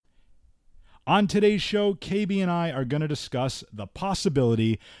On today's show, KB and I are going to discuss the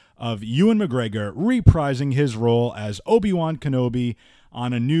possibility of Ewan McGregor reprising his role as Obi-Wan Kenobi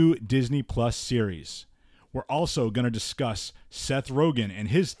on a new Disney Plus series. We're also going to discuss Seth Rogen and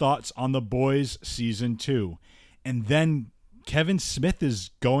his thoughts on The Boys Season 2. And then Kevin Smith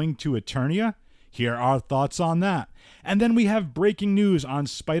is going to Eternia? Here are our thoughts on that. And then we have breaking news on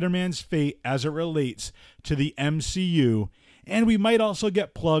Spider-Man's fate as it relates to the MCU. And we might also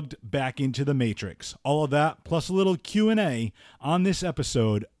get plugged back into the Matrix. All of that, plus a little Q&A on this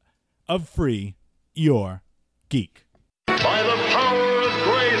episode of Free Your Geek. By the power of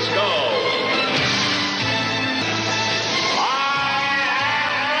Grayskull,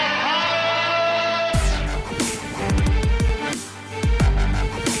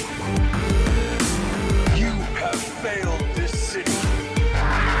 You have failed this city.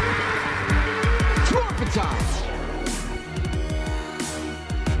 Torpatine!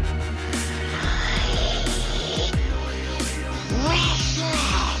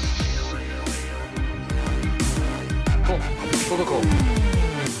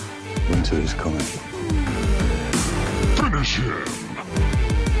 Winter is coming. finish him.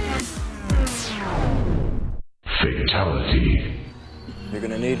 Fatality. You're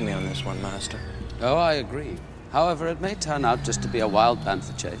gonna need me on this one, Master. Oh, I agree. However, it may turn out just to be a wild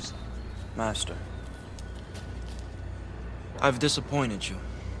panther chase. Master. I've disappointed you.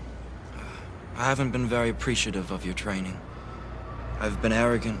 I haven't been very appreciative of your training. I've been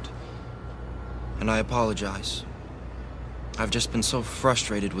arrogant, and I apologize. I've just been so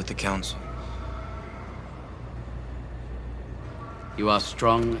frustrated with the Council. You are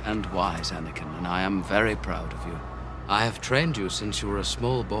strong and wise, Anakin, and I am very proud of you. I have trained you since you were a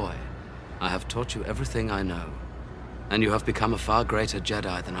small boy. I have taught you everything I know, and you have become a far greater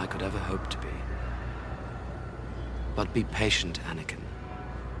Jedi than I could ever hope to be. But be patient, Anakin.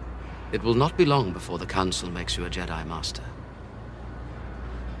 It will not be long before the Council makes you a Jedi Master.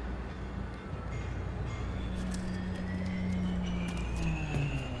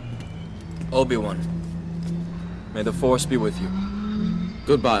 Obi-Wan, may the Force be with you.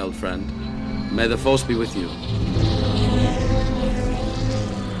 Goodbye, old friend. May the Force be with you.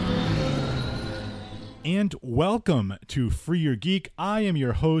 And welcome to Free Your Geek. I am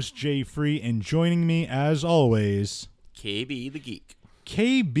your host, Jay Free, and joining me, as always, KB the Geek.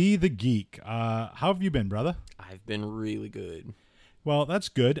 KB the Geek. How have you been, brother? I've been really good. Well, that's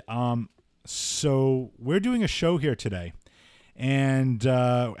good. So we're doing a show here today, and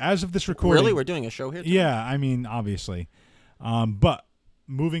as of this recording, Really? We're doing a show here today? yeah, I mean, obviously, but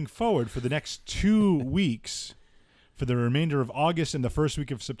moving forward for the next 2 weeks, for the remainder of August and the first week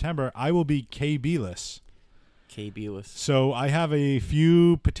of September, I will be KB-less. KB-less. So I have a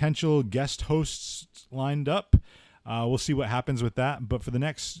few potential guest hosts lined up. We'll see what happens with that. But for the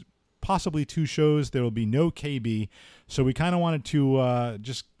next possibly 2 shows, there will be no KB. So we kind of wanted to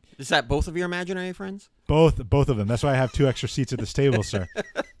just Is that both of your imaginary friends? both of them. That's why I have 2 extra seats at this table, sir.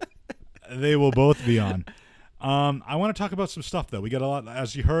 They will both be on. I want to talk about some stuff, though. We got a lot.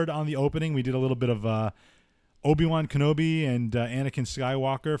 As you heard on the opening, we did a little bit of Obi-Wan Kenobi and Anakin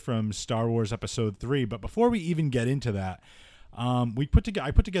Skywalker from Star Wars Episode 3. But before we even get into that, I put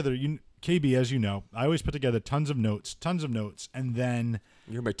together, KB, as you know, I always put together tons of notes, and then...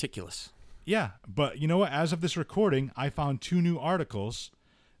 You're meticulous. Yeah, but you know what? As of this recording, I found 2 new articles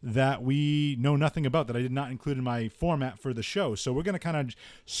that we know nothing about that I did not include in my format for the show. So we're going to kind of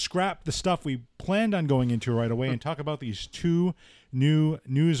scrap the stuff we planned on going into right away and talk about these 2 new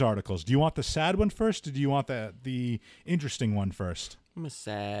news articles. Do you want the sad one first, or do you want the interesting one first? I'm a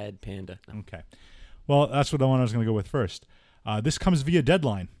sad panda. Okay. Well, that's what the one I was going to go with first. This comes via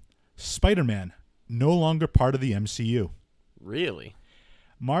Deadline. Spider-Man, no longer part of the MCU. Really?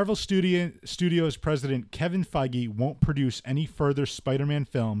 Marvel Studios president Kevin Feige won't produce any further Spider-Man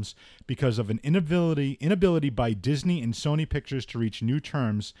films because of an inability by Disney and Sony Pictures to reach new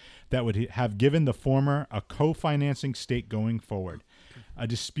terms that would have given the former a co-financing stake going forward. A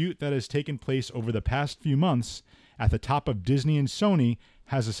dispute that has taken place over the past few months at the top of Disney and Sony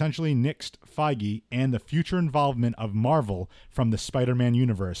has essentially nixed Feige and the future involvement of Marvel from the Spider-Man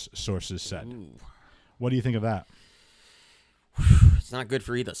universe, sources said. Ooh. What do you think of that? It's not good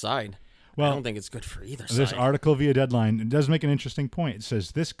for either side. Well, I don't think it's good for either this side. article via Deadline, it does make an interesting point. It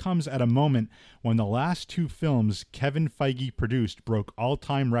says, this comes at a moment when the last 2 films Kevin Feige produced broke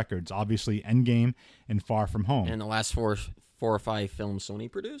all-time records, obviously Endgame and Far From Home. And the last four or 5 films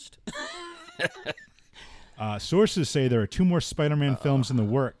Sony produced? Sources say there are 2 more Spider-Man films in the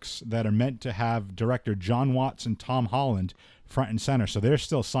works that are meant to have director John Watts and Tom Holland front and center, so they're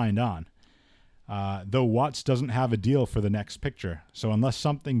still signed on. though Watts doesn't have a deal for the next picture. So unless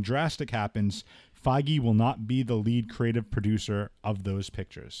something drastic happens, Feige will not be the lead creative producer of those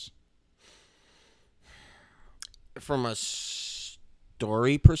pictures. From a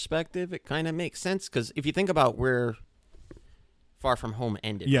story perspective, it kind of makes sense, because if you think about where Far From Home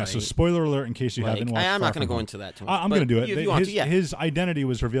ended, Yeah, right? so spoiler alert in case you Like, haven't watched I'm Far not going to From go Home. into that too much. I'm but going to do it. if you want to, yeah. His identity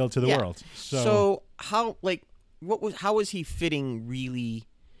was revealed to the Yeah. world. So how, like, how is he fitting really?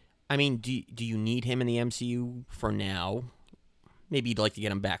 I mean, do you need him in the MCU for now? Maybe you'd like to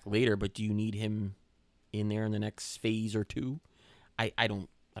get him back later, but do you need him in there in the next phase or two? I don't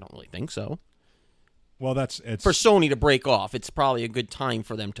really think so. Well, it's For Sony to break off, it's probably a good time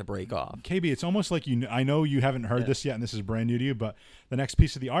for them to break off. KB, it's almost like I know you haven't heard this yet, and this is brand new to you, but the next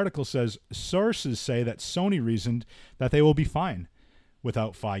piece of the article says sources say that Sony reasoned that they will be fine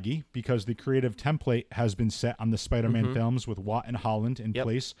without Feige because the creative template has been set on the Spider-Man films with Watt and Holland in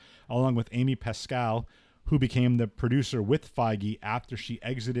place, along with Amy Pascal, who became the producer with Feige after she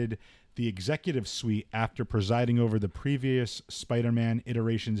exited the executive suite after presiding over the previous Spider-Man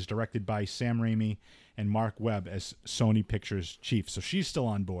iterations directed by Sam Raimi and Mark Webb as Sony Pictures chief. So she's still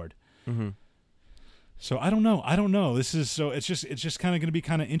on board. So I don't know. This is it's just kind of going to be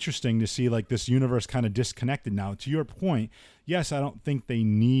kind of interesting to see like this universe kind of disconnected now. To your point, yes, I don't think they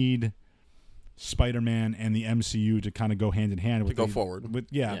need Spider-Man and the MCU to kind of go hand in hand with go forward.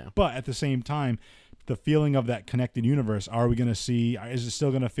 Yeah, but at the same time, the feeling of that connected universe, are we going to see? Is it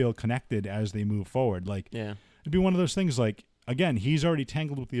still going to feel connected as they move forward? Like, it'd be one of those things. Like, again, he's already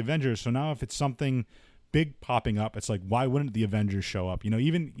tangled with the Avengers, so now if it's something big popping up, it's like, why wouldn't the Avengers show up? You know,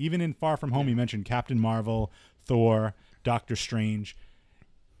 even in Far From Home, you mentioned Captain Marvel, Thor, Doctor Strange.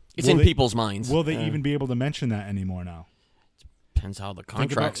 It's in people's minds. Will they even be able to mention that anymore now? Depends how the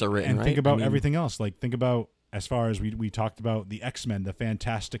contracts are written, and right? think about everything else. Like, think about, as far as we talked about the X-Men, the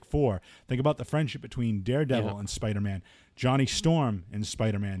Fantastic Four. Think about the friendship between Daredevil and Spider-Man, Johnny Storm and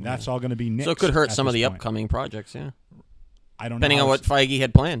Spider-Man. That's all going to be nixed. So it could hurt at some of this the point. upcoming projects, I don't know. Depending on what Feige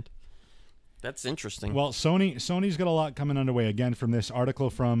had planned. That's interesting. Well, Sony's got a lot coming underway. Again, from this article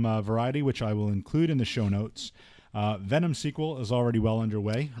from Variety, which I will include in the show notes. Venom sequel is already well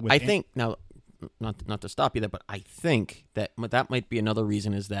underway. I think, now, not to stop you there, but I think that might be another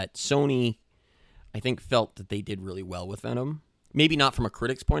reason is that Sony, I think, felt that they did really well with Venom. Maybe not from a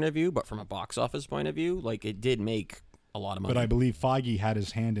critic's point of view, but from a box office point of view. Like, it did make a lot of money. But I believe Feige had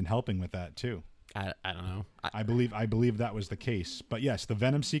his hand in helping with that, too. I don't know. I believe that was the case. But yes, the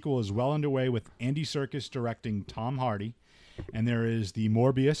Venom sequel is well underway with Andy Serkis directing Tom Hardy. And there is the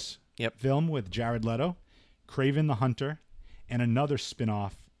Morbius film with Jared Leto, Kraven the Hunter, and another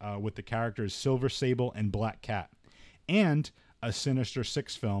spin-off with the characters Silver Sable and Black Cat. And a Sinister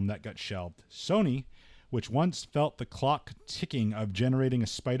Six film that got shelved. Sony, which once felt the clock ticking of generating a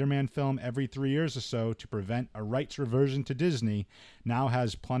Spider-Man film every 3 years or so to prevent a rights reversion to Disney, now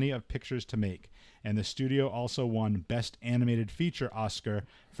has plenty of pictures to make. And the studio also won Best Animated Feature Oscar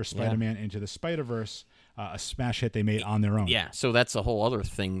for Spider-Man Into the Spider-Verse, a smash hit they made on their own. Yeah, so that's a whole other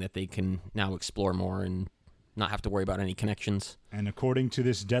thing that they can now explore more and not have to worry about any connections. And according to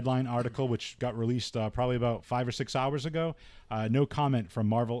this Deadline article, which got released probably about 5 or 6 hours ago, no comment from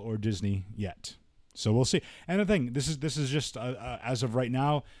Marvel or Disney yet. So we'll see. And the thing, this is just as of right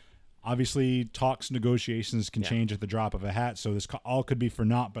now. Obviously, talks, negotiations can change at the drop of a hat, so this all could be for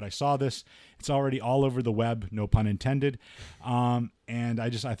naught. But I saw this; it's already all over the web, no pun intended. And I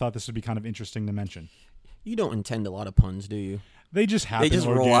thought this would be kind of interesting to mention. You don't intend a lot of puns, do you? They just happen just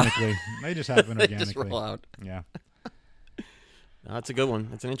roll organically. They just happen They organically. just roll out. Yeah. No, that's a good one.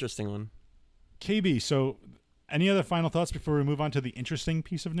 That's an interesting one. KB, so any other final thoughts before we move on to the interesting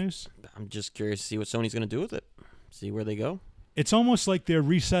piece of news? I'm just curious to see what Sony's going to do with it. See where they go. It's almost like they're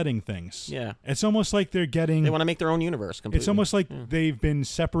resetting things. Yeah. It's almost like they're getting... They want to make their own universe completely. It's almost like they've been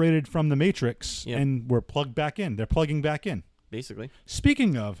separated from the Matrix and we're plugged back in. They're plugging back in. Basically.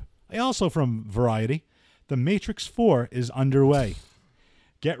 Speaking of, also from Variety, The Matrix 4 is underway.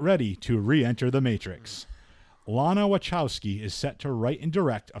 Get ready to re-enter the Matrix. Lana Wachowski is set to write and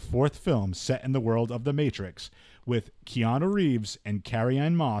direct a fourth film set in the world of The Matrix, with Keanu Reeves and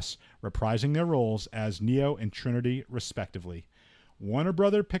Carrie-Anne Moss reprising their roles as Neo and Trinity, respectively. Warner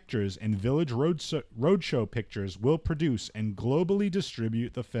Brother Pictures and Village Roadshow Pictures will produce and globally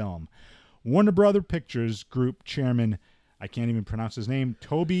distribute the film. Warner Brother Pictures Group Chairman, I can't even pronounce his name,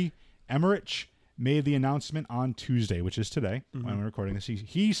 Toby Emmerich, made the announcement on Tuesday, which is today, when we're recording this.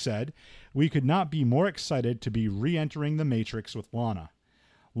 He said, "We could not be more excited to be re-entering the Matrix with Lana.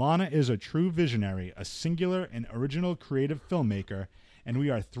 Lana is a true visionary, a singular and original creative filmmaker, and we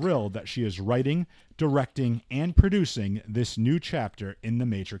are thrilled that she is writing, directing, and producing this new chapter in the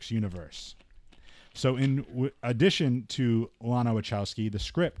Matrix universe." So in addition to Lana Wachowski, the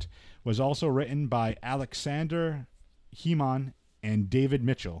script was also written by Alexander Heman and David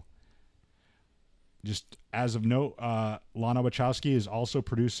Mitchell. Just as of note, Lana Wachowski is also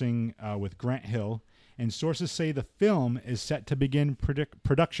producing with Grant Hill, and sources say the film is set to begin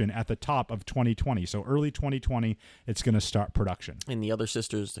production at the top of 2020. So early 2020, it's going to start production. And the other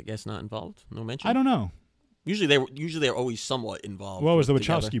sisters, I guess, not involved? No mention? I don't know. Usually they're always somewhat involved. Well, it was the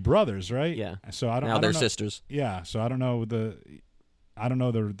together. Wachowski brothers, right? Yeah. So I don't. Now I don't they're know. sisters. Yeah. So I don't know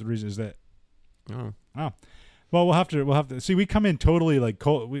the reason is that. Oh. Oh. Well, we'll have to see. We come in totally like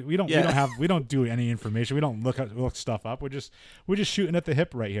cold. We don't do any information. We don't look stuff up. We're just shooting at the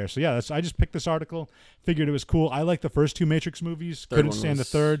hip right here. So yeah, I just picked this article. Figured it was cool. I like the first two Matrix movies. Couldn't stand the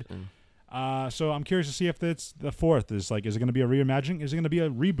third. So I'm curious to see if it's the fourth is it going to be a reimagining? Is it going to be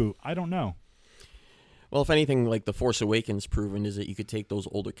a reboot? I don't know. Well, if anything, like The Force Awakens proven is that you could take those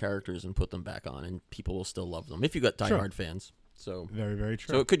older characters and put them back on, and people will still love them if you got diehard fans. So very, very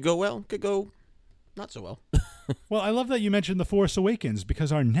true. So it could go well. Could go not so well. Well, I love that you mentioned The Force Awakens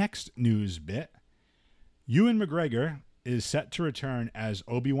because our next news bit, Ewan McGregor is set to return as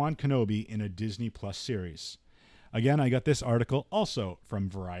Obi-Wan Kenobi in a Disney Plus series. Again, I got this article also from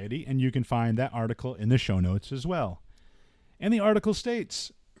Variety, and you can find that article in the show notes as well. And the article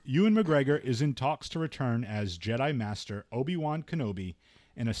states, Ewan McGregor is in talks to return as Jedi Master Obi-Wan Kenobi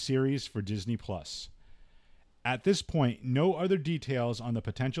in a series for Disney Plus. At this point, no other details on the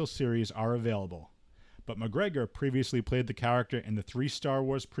potential series are available. But McGregor previously played the character in the 3 Star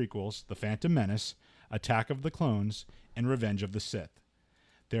Wars prequels, The Phantom Menace, Attack of the Clones, and Revenge of the Sith.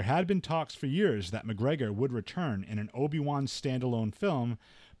 There had been talks for years that McGregor would return in an Obi-Wan standalone film,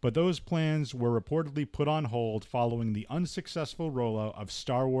 but those plans were reportedly put on hold following the unsuccessful rollout of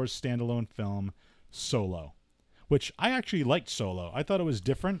Star Wars standalone film Solo, which I actually liked Solo. I thought it was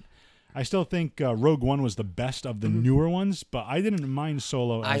different. I still think Rogue One was the best of the newer ones, but I didn't mind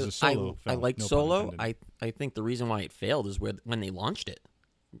Solo as a solo film. I liked Solo. I think the reason why it failed is when they launched it.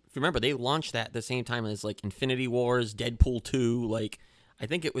 If you remember, they launched that at the same time as like Infinity Wars, Deadpool 2. Like, I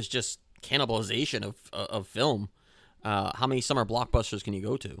think it was just cannibalization of film. How many summer blockbusters can you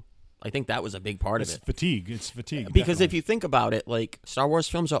go to? I think that was a big part of it. It's fatigue. Because definitely. if you think about it, like Star Wars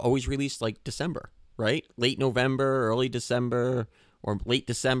films are always released like December, right? Late November, early December, or late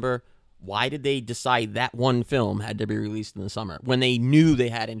December. Why did they decide that one film had to be released in the summer when they knew they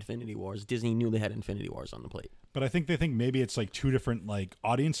had Infinity Wars? Disney knew they had Infinity Wars on the plate. But I think they think maybe it's like two different like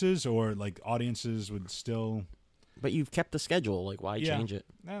audiences, or like audiences would still. But you've kept the schedule. Like, why change it?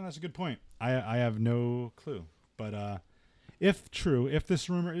 No, that's a good point. I have no clue. But if this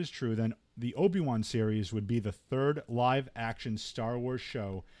rumor is true, then the Obi-Wan series would be the third live-action Star Wars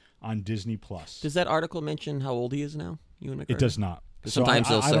show on Disney Plus. Does that article mention how old he is now, Ewan McGregor? It does not. Sometimes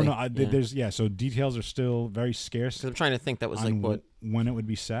so they'll I say. don't know. Yeah. So details are still very scarce. 'Cause I'm trying to think. That was on like what, when it would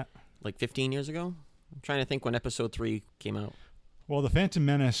be set. like 15 years ago. I'm trying to think when Episode 3 came out. Well, The Phantom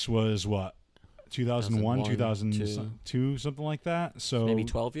Menace was what, 2001, 2002, 2002, something like that. So Maybe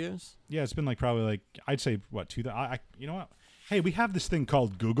 12 years. yeah, it's been like probably like I'd say what 2000. You know what? Hey, we have this thing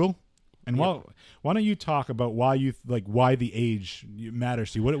called Google, and why don't you talk about why the age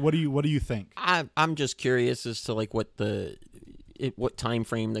matters to you? What do you think? I'm just curious as to like what time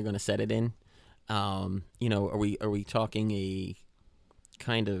frame they're going to set it in. Are we talking a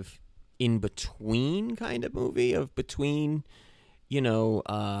kind of in between kind of movie of between,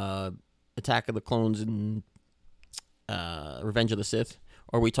 Attack of the Clones and Revenge of the Sith?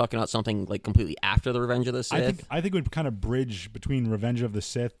 Or are we talking about something like completely after the Revenge of the Sith? I think it would kind of bridge between Revenge of the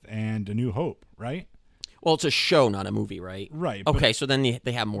Sith and A New Hope, right? Well, it's a show, not a movie, right? Right. Okay, so then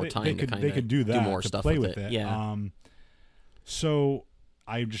they have more time to kind of they could do that, do more to stuff play with it. Yeah. So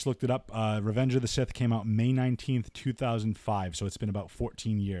I just looked it up. Revenge of the Sith came out May 19th, 2005. So it's been about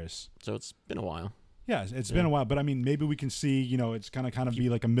 14 years. So it's been a while. Yeah, it's been a while. But I mean, maybe we can see, it's going to kind of be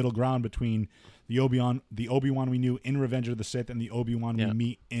like a middle ground between the Obi-Wan we knew in Revenge of the Sith and the Obi-Wan we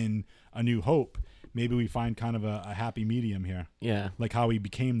meet in A New Hope. Maybe we find kind of a happy medium here. Yeah. Like how he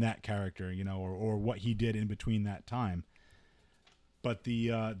became that character, or what he did in between that time. But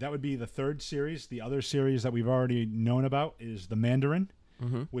that would be the third series. The other series that we've already known about is The Mandarin,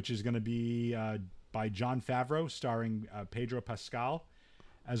 which is going to be by Jon Favreau, starring Pedro Pascal,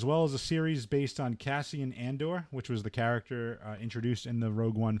 as well as a series based on Cassian Andor, which was the character introduced in the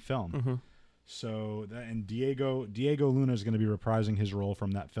Rogue One film. So, and Diego Luna is going to be reprising his role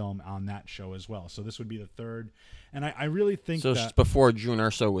from that film on that show as well. So this would be the third. And I really think so that... it's before June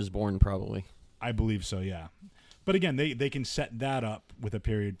Erso was born, probably. I believe so, yeah. But again, they can set that up with a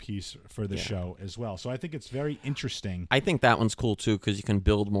period piece for the Yeah. show as well. So I think it's very interesting. I think that one's cool too because you can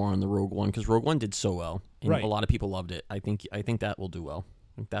build more on the Rogue One because Rogue One did so well, and Right. a lot of people loved it. I think that will do well.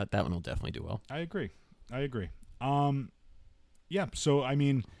 I think that one will definitely do well. I agree. Yeah. So I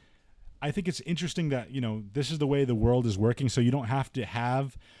mean, I think it's interesting that this is the way the world is working. So you don't have to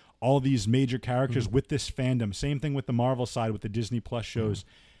have all these major characters with this fandom. Same thing with the Marvel side with the Disney Plus shows.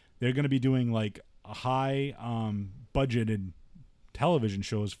 They're going to be doing like a high budgeted television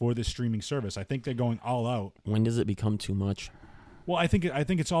shows for this streaming service. I think they're going all out. When does it become too much? Well, I think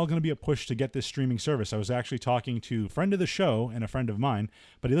it's all going to be a push to get this streaming service. I was actually talking to a friend of the show and a friend of mine,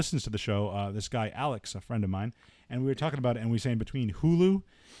 but he listens to the show, this guy Alex, a friend of mine, and we were talking about it, and we were saying between Hulu,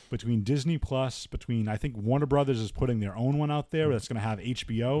 between Disney Plus, between I think Warner Brothers is putting their own one out there that's going to have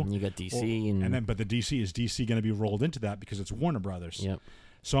HBO. And you got DC But the DC going to be rolled into that because it's Warner Brothers. Yep.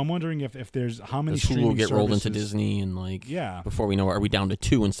 So I'm wondering if there's how many Does Hulu streaming get rolled into services- Disney and Yeah. before we know it, are we down to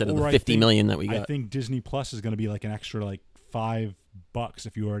 2 instead of Or the I 50 think- million that we got? I think Disney Plus is going to be like an extra like $5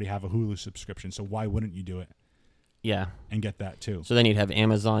 if you already have a Hulu subscription. So why wouldn't you do it Yeah. and get that too? So then you'd have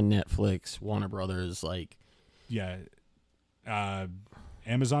Amazon, Netflix, Warner Brothers, Yeah,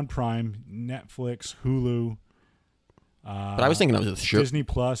 Amazon Prime, Netflix, Hulu. But I was thinking of the show. Disney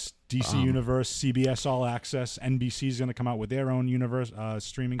Plus, DC Universe, CBS All Access, NBC is going to come out with their own universe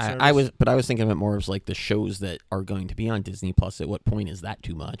streaming service. I was thinking of it more as like the shows that are going to be on Disney Plus. At what point is that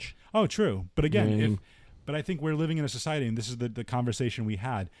too much? Oh, true. But again, You know what I mean? but I think we're living in a society, and this is the conversation we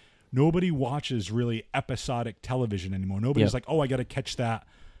had. Nobody watches really episodic television anymore. Nobody's Yep. like, oh, I got to catch that.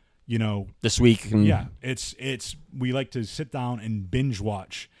 This week. And Yeah, it's we like to sit down and binge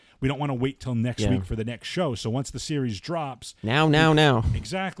watch. We don't want to wait till next Yeah. week for the next show. So once the series drops, Now.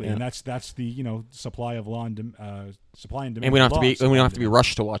 exactly, Yeah. and that's the supply of supply and demand. And we don't have to law, be. supply And we don't and have to be demand.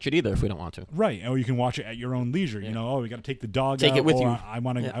 rushed to watch it either if we don't want to. Right, or you can watch it at your own leisure. We got to take the dog Take out, it with or you. I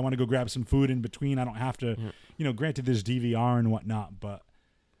want to Yeah. I want to go grab some food in between. I don't have to. Granted, there's DVR and whatnot, but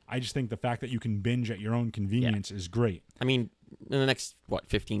I just think the fact that you can binge at your own convenience is great. I mean, in the next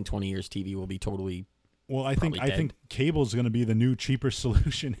 15, 20 years, TV will be totally. Well, I Probably think cable is going to be the new cheaper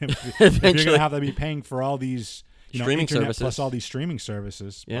solution if you're going Eventually. to have to be paying for all these Streaming internet services. plus all these streaming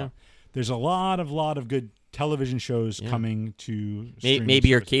services. Yeah. But there's a lot of good television shows coming to. streaming Maybe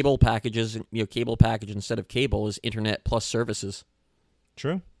your services. cable packages. Your cable package instead of cable is internet plus services.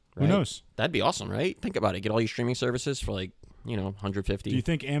 True. Who Right? knows? That'd be awesome, right? Think about it. Get all your streaming services for $150. Do you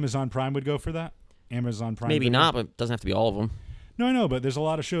think Amazon Prime would go for that? Amazon Prime? Maybe Video? not, but it doesn't have to be all of them. No, I know, but there's a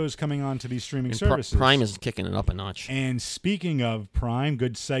lot of shows coming on to these streaming And services. Prime is kicking it up a notch. And speaking of Prime,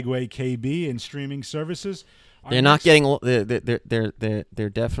 good segue, KB, and streaming services. our They're not next- getting. They're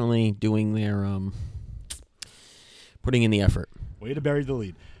definitely doing their putting in the effort. Way to bury the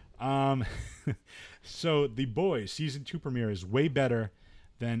lead. So The Boys season 2 premiere is way better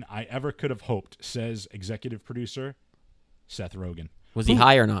than I ever could have hoped, says executive producer Seth Rogen. Was he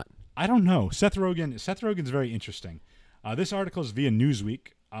high or not? I don't know. Seth Rogen's very interesting. This article is via Newsweek.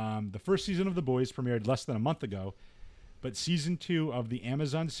 The first season of The Boys premiered less than a month ago, but season 2 of the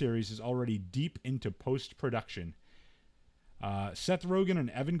Amazon series is already deep into post-production. Seth Rogen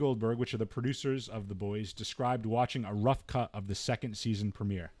and Evan Goldberg, which are the producers of The Boys, described watching a rough cut of the second season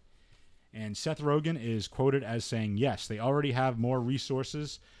premiere. And Seth Rogen is quoted as saying, yes, they already have more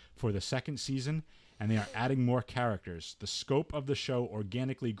resources for the second season, and they are adding more characters. The scope of the show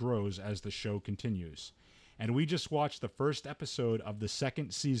organically grows as the show continues. And we just watched the first episode of the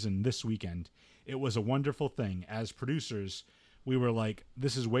second season this weekend. It was a wonderful thing. As producers, we were like,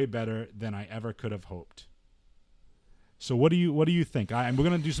 this is way better than I ever could have hoped. So what do you think? And we're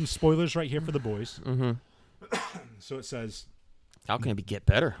going to do some spoilers right here for The Boys. Mm-hmm. So it says, How can it get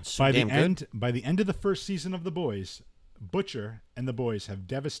better? It's so by damn the end of the first season of The Boys, Butcher and the boys have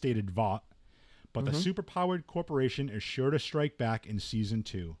devastated Vought, but the superpowered corporation is sure to strike back in season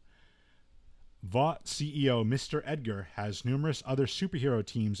 2. Vought CEO Mr. Edgar has numerous other superhero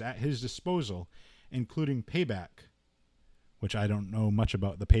teams at his disposal, including Payback, which I don't know much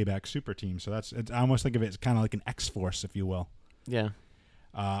about the Payback super team, so I almost think of it as kind of like an X-Force, if you will. Yeah.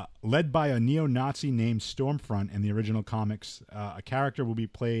 Led by a neo-Nazi named Stormfront in the original comics, a character will be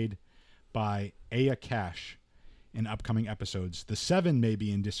played by Aya Cash in upcoming episodes. The Seven may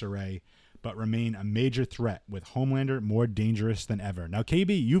be in disarray, but remain a major threat, with Homelander more dangerous than ever. Now, KB,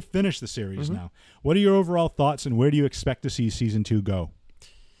 you've finished the series now. What are your overall thoughts, and where do you expect to see season 2 go?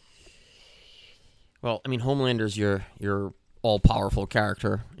 Well, I mean, Homelander's your all-powerful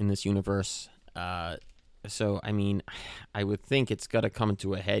character in this universe. So, I mean, I would think it's got to come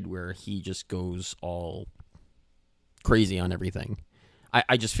to a head where he just goes all crazy on everything.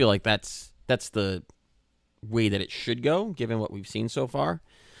 I just feel like that's the way that it should go, given what we've seen so far.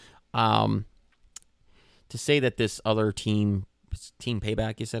 To say that this other team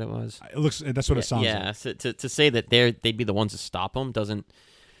Payback, you said it was. It looks. That's what it sounds like. Yeah. So to say that they'd be the ones to stop them doesn't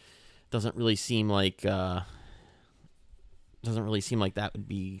really seem like that would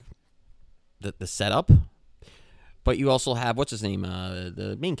be the setup. But you also have what's his name,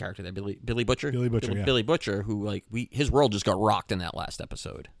 the main character there, Billy Butcher. Billy Butcher, who his world just got rocked in that last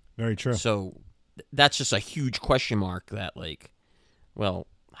episode. Very true. So that's just a huge question mark. That well,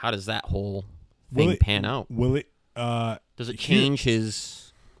 how does that whole thing pan out? Will it? Does it change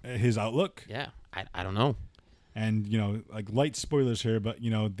his outlook? Yeah, I don't know. And light spoilers here, but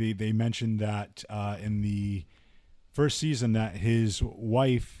they mentioned that in the first season that his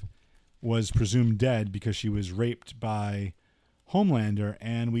wife was presumed dead because she was raped by Homelander,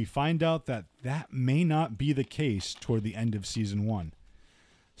 and we find out that may not be the case toward the end of season 1.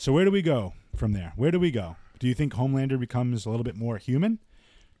 So where do we go from there? Where do we go? Do you think Homelander becomes a little bit more human?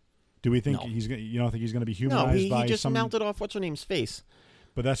 Do we think he's going? You don't think he's going to be humanized by he just some? melted off what's her name's face.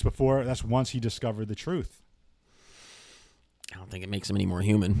 But that's before. That's once he discovered the truth. I don't think it makes him any more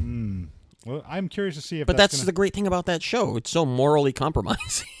human. Well, I'm curious to see if. But that's the great thing about that show. It's so morally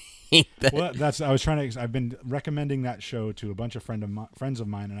compromising. Well, I've been recommending that show to a bunch of friends of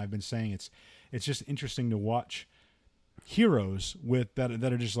mine, and I've been saying it's just interesting to watch heroes with that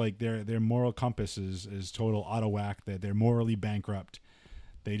are just like their moral compass is total out of whack. That they're morally bankrupt.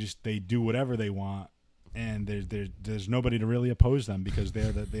 They do whatever they want, and there's nobody to really oppose them because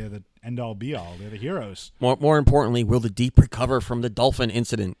they're the end all be all. They're the heroes. More importantly, will the Deep recover from the dolphin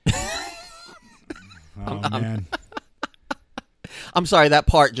incident? Man. I'm sorry, that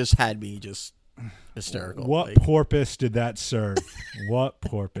part just had me just hysterical. What porpoise did that serve? What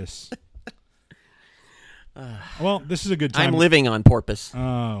porpoise? Well, this is a good time. I'm living on porpoise.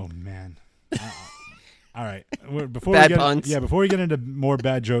 Oh man. All right. Before we get into more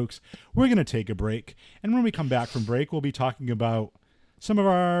bad jokes, we're going to take a break. And when we come back from break, we'll be talking about some of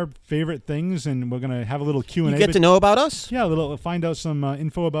our favorite things, and we're going to have a little Q&A. You get to know about us? Yeah, find out some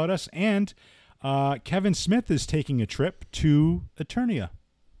info about us. And Kevin Smith is taking a trip to Eternia.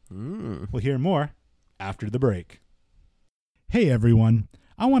 We'll hear more after the break. Hey, everyone.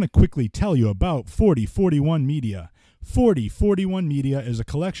 I want to quickly tell you about 4041 Media. 4041 Media is a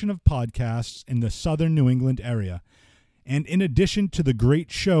collection of podcasts in the southern New England area. And in addition to the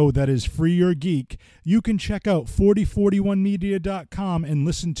great show that is Free Your Geek, you can check out 4041media.com and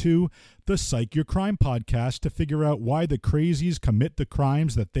listen to the Psych Your Crime podcast to figure out why the crazies commit the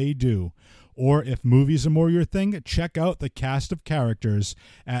crimes that they do. Or if movies are more your thing, check out the cast of characters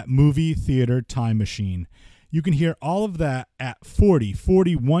at Movie Theater Time Machine. You can hear all of that at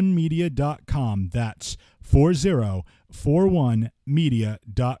 4041media.com. That's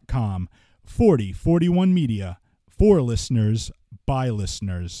 4041media.com. 4041 Media. For listeners, by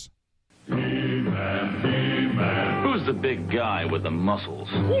listeners. He-Man. Who's the big guy with the muscles?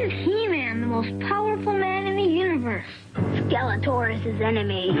 He's He-Man, the most powerful man in the universe. Skeletor is his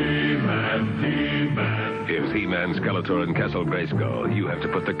enemy. He-Man. If He-Man, Skeletor, and Castle Grayskull, you have to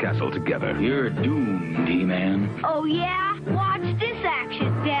put the castle together. You're doomed, He-Man. Oh, yeah? Watch this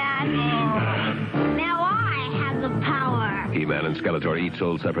action, Dad. Now I have the power. He-Man and Skeletor each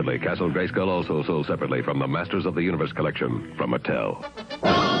sold separately. Castle Grayskull also sold separately from the Masters of the Universe collection from Mattel.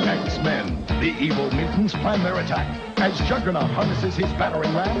 X-Men, the evil mutants plan their attack. As Juggernaut harnesses his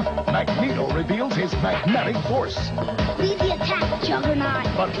battering ram, Magneto reveals his magnetic force. Lead the attack, Juggernaut.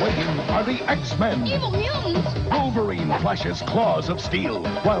 But waiting are the X-Men. Evil mutants. Wolverine flashes claws of steel,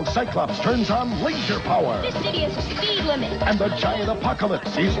 while Cyclops turns on laser power. This city has a speed limit. And the giant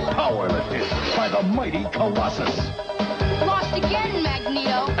Apocalypse is power lifted by the mighty Colossus. Lost again,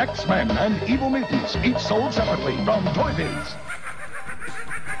 Magneto. X-Men and Evil Mutants, each sold separately from Toy Biz.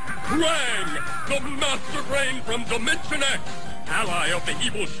 Krang, the master brain from Dimension X, ally of the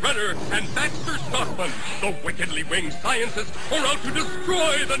evil Shredder and Baxter Stockman, the wickedly winged scientists are out to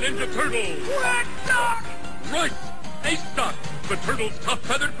destroy the Ninja Turtles. Red Doc! Right, Ace Doc, the Turtles' tough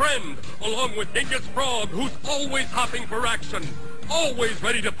feathered friend, along with Dingus Frog, who's always hopping for action, always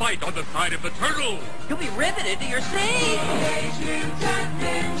ready to fight on the side of the Turtles. You'll be riveted to your seat.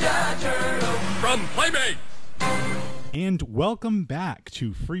 From Playmate. And welcome back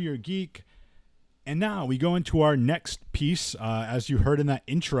to Free Your Geek. And now we go into our next piece. As you heard in that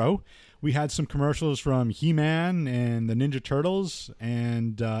intro, we had some commercials from He-Man and the Ninja Turtles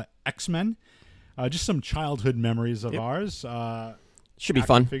and X-Men. Just some childhood memories of ours. Should be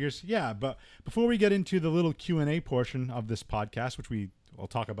fun. Figures. Yeah, but before we get into the little Q&A portion of this podcast, which we'll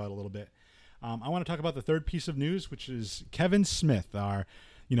talk about a little bit, I want to talk about the third piece of news, which is Kevin Smith, our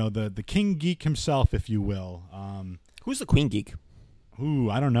the king geek himself, if you will. Who's the queen geek?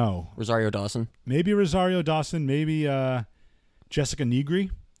 I don't know. Rosario Dawson. Maybe Rosario Dawson. Maybe Jessica Negri,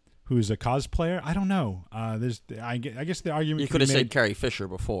 who's a cosplayer. I don't know. I guess the argument you could have said Carrie Fisher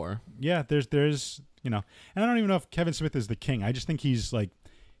before. Yeah, there's and I don't even know if Kevin Smith is the king. I just think he's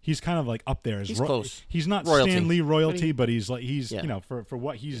kind of like up there. He's close. He's not royalty. Stan Lee royalty, but he's for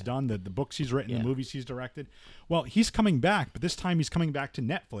what he's done, the books he's written, the movies he's directed. Well, he's coming back, but this time he's coming back to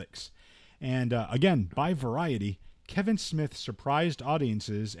Netflix. And again, by Variety, Kevin Smith surprised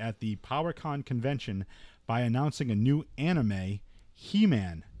audiences at the PowerCon convention by announcing a new anime,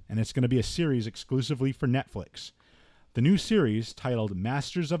 He-Man, and it's going to be a series exclusively for Netflix. The new series, titled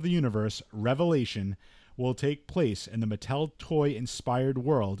Masters of the Universe Revelation, will take place in the Mattel toy-inspired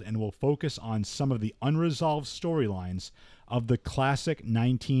world and will focus on some of the unresolved storylines of the classic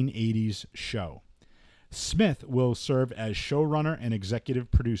 1980s show. Smith will serve as showrunner and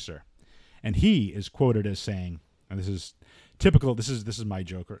executive producer, and he is quoted as saying, and this is typical, this is my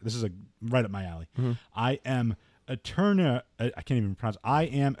Joker, this is right up my alley, I am eternally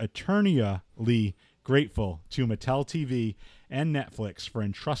grateful to Mattel TV and Netflix for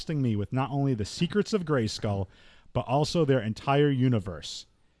entrusting me with not only the secrets of Grayskull, but also their entire universe.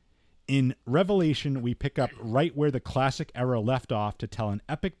 In Revelation, we pick up right where the classic era left off to tell an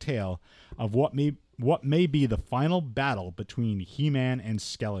epic tale of what may be the final battle between He-Man and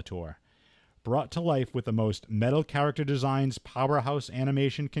Skeletor. Brought to life with the most metal character designs Powerhouse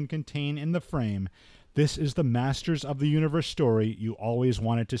Animation can contain in the frame, this is the Masters of the Universe story you always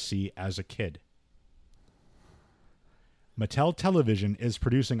wanted to see as a kid. Mattel Television is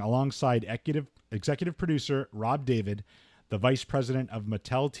producing alongside executive producer Rob David, the vice president of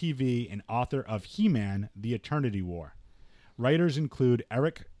Mattel TV and author of He-Man, The Eternity War. Writers include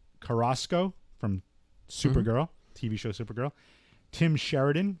Eric Carrasco from Supergirl, TV show Supergirl, Tim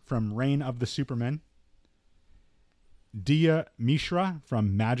Sheridan from Reign of the Supermen, Dia Mishra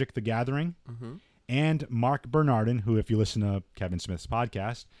from Magic the Gathering, and Mark Bernardin, who, if you listen to Kevin Smith's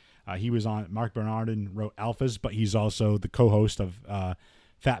podcast, Mark Bernardin wrote Alphas, but he's also the co-host of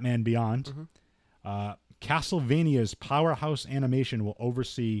Fat Man Beyond. Castlevania's Powerhouse Animation will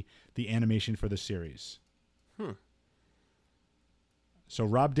oversee the animation for the series. So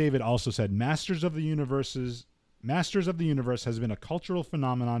Rob David also said, Masters of the Universe has been a cultural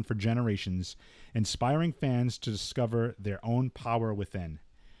phenomenon for generations, inspiring fans to discover their own power within.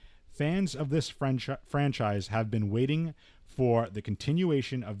 Fans of this franchise have been waiting for the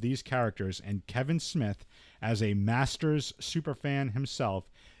continuation of these characters, and Kevin Smith, as a Masters superfan himself,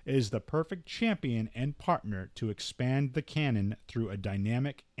 is the perfect champion and partner to expand the canon through a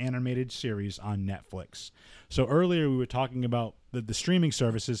dynamic animated series on Netflix. So earlier we were talking about the streaming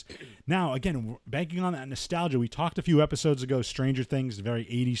services. Now, again, banking on that nostalgia, we talked a few episodes ago, Stranger Things, very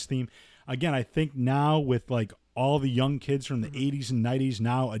 80s theme. Again, I think now with like all the young kids from the 80s and 90s,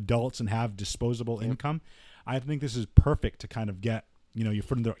 now adults and have disposable income, I think this is perfect to kind of get, your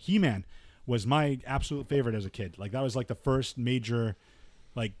foot in the door. He-Man was my absolute favorite as a kid. Like that was like the first major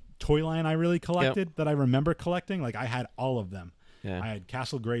like toy line I really collected that I remember collecting. Like I had all of them. I had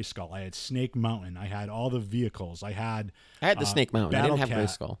Castle Grayskull. I had Snake Mountain. I had all the vehicles. I had the Snake Mountain. I didn't have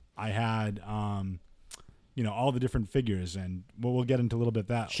Grayskull. I had all the different figures, and we'll get into a little bit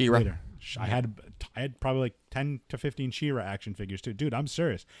that She-Ra. later. I had probably like 10 to 15 She-Ra action figures too. Dude, I'm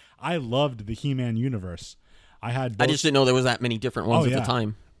serious. I loved the He-Man universe. I just didn't know there was that many different ones at the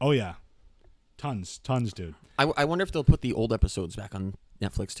time. Oh yeah, tons, dude. I wonder if they'll put the old episodes back on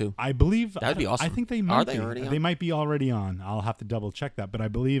Netflix too. I believe that'd be awesome. I think they might. Are they already on? They might be already on. I'll have to double check that, but I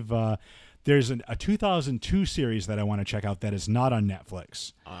believe there's a 2002 series that I want to check out that is not on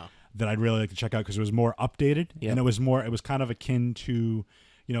Netflix. That I'd really like to check out because it was more updated and it was kind of akin to.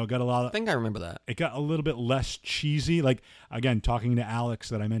 Got a lot of... I think I remember that. It got a little bit less cheesy. Like, again, talking to Alex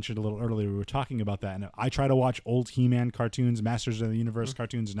that I mentioned a little earlier, we were talking about that. And I try to watch old He-Man cartoons, Masters of the Universe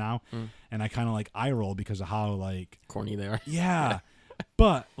cartoons now. And I kind of like eye roll because of how like... corny they are. Yeah.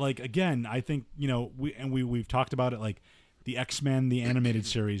 But like, again, I think, we've talked about it, like the X-Men, the animated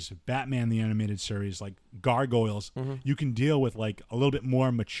series, Batman, the animated series, like Gargoyles. You can deal with like a little bit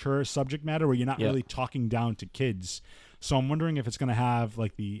more mature subject matter where you're not really talking down to kids. So I'm wondering if it's going to have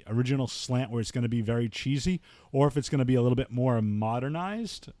like the original slant where it's going to be very cheesy, or if it's going to be a little bit more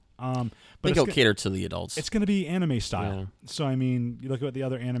modernized. But I think it'll cater to the adults. It's going to be anime style. Yeah. So I mean, you look at the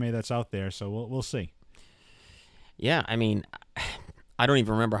other anime that's out there. So we'll see. Yeah, I mean, I don't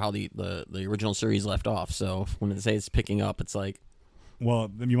even remember how the original series left off. So when they say it's picking up, it's like, well,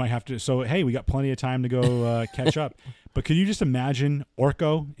 then you might have to. So hey, we got plenty of time to go catch up. But could you just imagine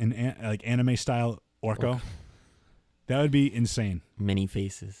Orko in like anime style Orko? That would be insane. Many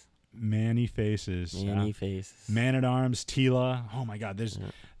faces. Many faces. Many faces. Man-at-Arms, Tila. Oh, my God. There's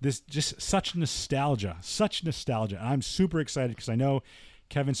this just such nostalgia. Such nostalgia. And I'm super excited because I know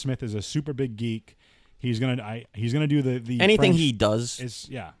Kevin Smith is a super big geek. He's gonna do the anything French he does.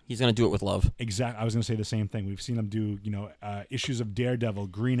 He's gonna do it with love. Exactly. I was gonna say the same thing. We've seen him do issues of Daredevil,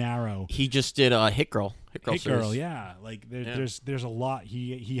 Green Arrow. He just did Hit Girl. Hit Girl. Yeah. Like there's a lot.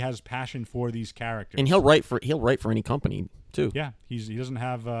 He has passion for these characters, and he'll write for any company too. Yeah. He doesn't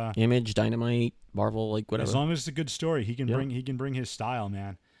have Image, Dynamite, Marvel, like whatever. As long as it's a good story, he can bring his style,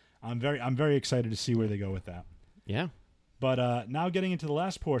 man. I'm very excited to see where they go with that. Yeah. But now getting into the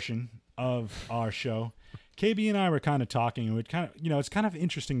last portion of our show, KB and I were kind of talking, and it's kind of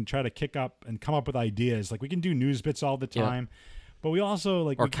interesting to try to kick up and come up with ideas. Like we can do news bits all the time, but we also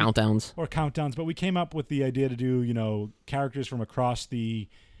countdowns. But we came up with the idea to do characters from across the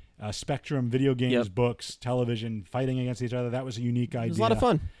spectrum: video games, books, television, fighting against each other. That was a unique idea. It was a lot of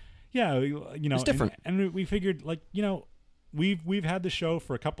fun. Yeah, it's different. And we figured we've had the show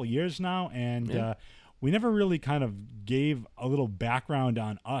for a couple of years now, and we never really kind of gave a little background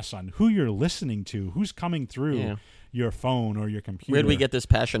on us, on who you're listening to, who's coming through your phone or your computer. Where do we get this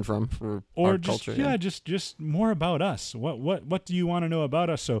passion from for our culture? Just more about us. What do you want to know about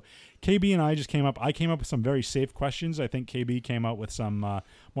us? So KB and I I came up with some very safe questions. I think KB came out with some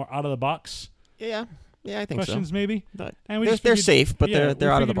more out of the box. Yeah, I think questions so. maybe. But and they're safe, but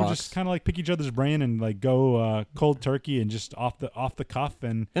they're out of the box. We'll just kind of like pick each other's brain and like go cold turkey and just off the cuff.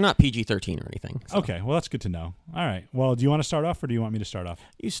 And they're not PG-13 or anything. So. Okay, well that's good to know. All right. Well, do you want to start off or do you want me to start off?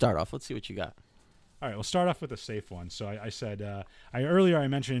 You start off. Let's see what you got. All right, we'll start off with a safe one. So I said earlier I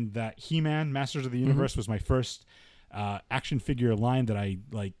mentioned that He-Man, Masters of the Universe, was my first action figure line that I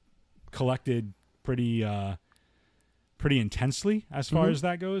collected pretty intensely as far as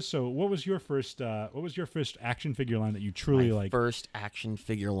that goes. So what was your first action figure line that you truly like? First action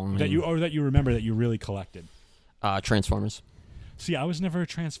figure line that you remember that you really collected? Transformers. See, I was never a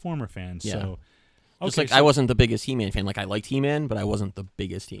Transformer fan, so I wasn't the biggest He-Man fan. Like I liked He-Man, but I wasn't the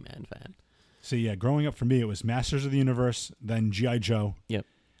biggest He-Man fan. So yeah, growing up for me, it was Masters of the Universe, then G.I. Joe. Yep.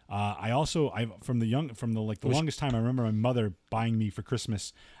 From the longest time, I remember my mother buying me for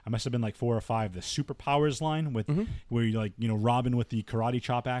Christmas. I must have been like 4 or 5. The Superpowers line with where you Robin with the karate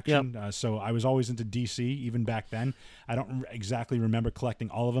chop action. Yep. So I was always into DC even back then. I don't exactly remember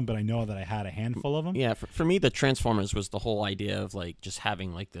collecting all of them, but I know that I had a handful of them. Yeah, for me, the Transformers was the whole idea of like just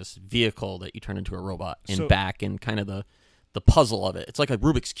having like this vehicle that you turn into a robot and back, and kind of the puzzle of it. It's like a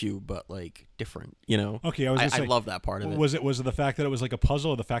Rubik's Cube, but like different, Okay, I love that part of it. Was it the fact that it was like a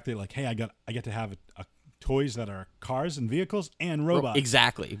puzzle, or the fact that like, hey, I get to have toys that are cars and vehicles and robots?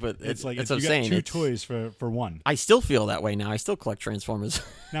 Exactly, but it's like that's you what I'm got saying. 2 toys for one. I still feel that way now. I still collect Transformers.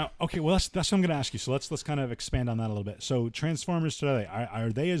 Now, okay, well that's what I'm going to ask you. So let's kind of expand on that a little bit. So Transformers today, are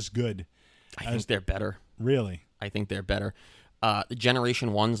they as good? I think they're better. Really? I think they're better. The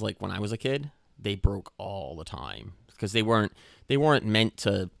Generation 1s, like when I was a kid, they broke all the time. Because they weren't meant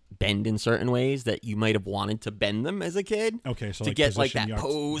to bend in certain ways that you might have wanted to bend them as a kid. Okay, so to like get like that the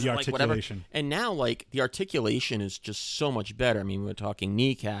pose, or like whatever. And now like the articulation is just so much better. I mean, we're talking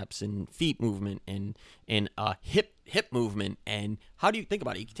kneecaps and feet movement and hip movement. And how do you think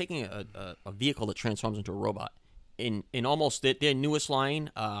about it? You're taking a vehicle that transforms into a robot. In almost their newest line,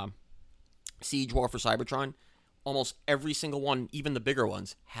 Siege War for Cybertron, almost every single one, even the bigger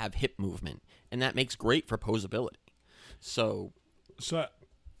ones, have hip movement, and that makes great for posability. So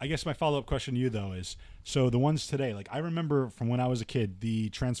I guess my follow-up question to you, though, is, so the ones today, like I remember from when I was a kid, the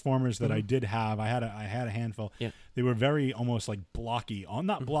Transformers that I did have, I had a handful. Yeah. They were very almost like blocky.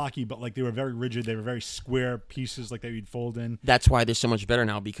 Not blocky, but like they were very rigid. They were very square pieces like that you'd fold in. That's why they're so much better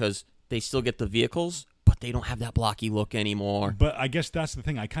now, because they still get the vehicles, but they don't have that blocky look anymore. But I guess that's the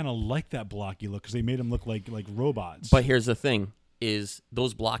thing. I kind of like that blocky look because they made them look like robots. But here's the thing, is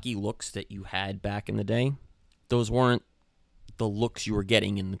those blocky looks that you had back in the day, those weren't the looks you were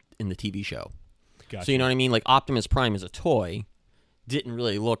getting in the TV show. Gotcha. So you know what I mean? Like Optimus Prime as a toy didn't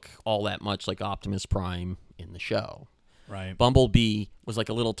really look all that much like Optimus Prime in the show. Right. Bumblebee was like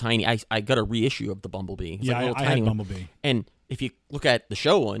a little tiny. I got a reissue of the Bumblebee. It's like a little I tiny had Bumblebee. And if you look at the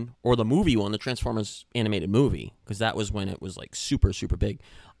show one or the movie one, the Transformers animated movie, because that was when it was like super, super big.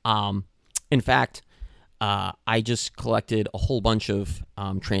 In fact, I just collected a whole bunch of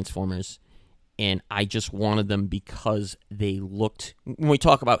Transformers, and I just wanted them because they looked. When we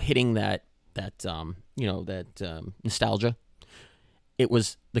talk about hitting that nostalgia, it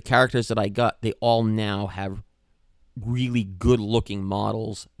was the characters that I got. They all now have really good-looking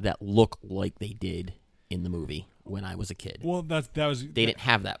models that look like they did in the movie. when I was a kid. Well, that was they didn't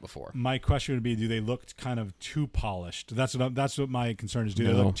have that before. My question would be: do they look kind of too polished? That's what my concern is. Do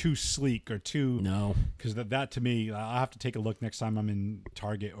they look too sleek or too? No, because that to me, I'll have to take a look next time I'm in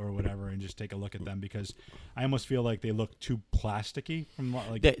Target or whatever, and just take a look at them because I almost feel like they look too plasticky. From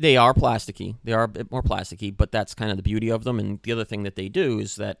like they are plasticky. They are a bit more plasticky, but that's kind of the beauty of them. And the other thing that they do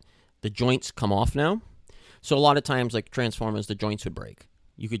is that the joints come off now. So a lot of times, like Transformers, the joints would break.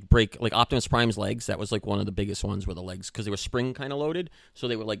 You could break, like Optimus Prime's legs. That was like one of the biggest ones where the legs, because they were spring kind of loaded, so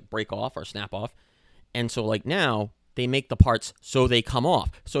they would like break off or snap off. And so like now, they make the parts so they come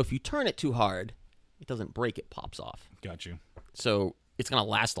off. So if you turn it too hard, it doesn't break, it pops off. Got you. So it's going to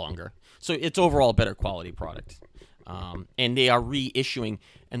last longer. So it's overall a better quality product. And they are reissuing.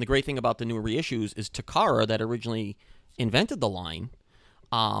 And the great thing about the new reissues is Takara, that originally invented the line,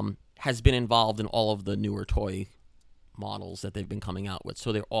 has been involved in all of the newer toy models that they've been coming out with.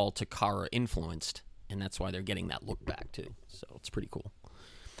 So they're all Takara influenced, and that's why they're getting that look back too. So it's pretty cool.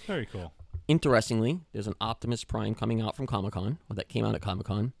 Very cool. Interestingly, there's an Optimus Prime coming out from Comic-Con, or that came out at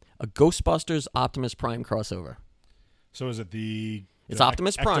Comic-Con, a Ghostbusters Optimus Prime crossover. So is it the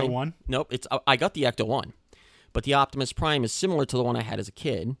Optimus Prime. Ecto 1? Nope, I got the Ecto 1. But the Optimus Prime is similar to the one I had as a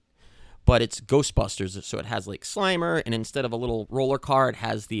kid, but it's Ghostbusters, so it has like Slimer, and instead of a little roller car, it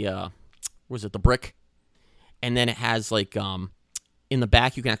has the the brick. And then it has, like, in the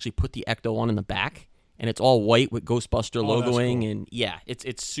back, you can actually put the Ecto 1 in the back. And it's all white with Ghostbuster logoing. Cool. And, yeah,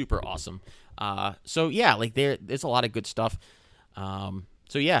 it's super awesome. So, yeah, like, there's a lot of good stuff.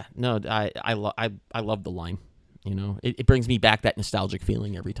 So, yeah, no, I love the line. You know, it brings me back that nostalgic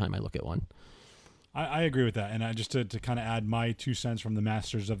feeling every time I look at one. I agree with that. And just to kind of add my 2 cents from the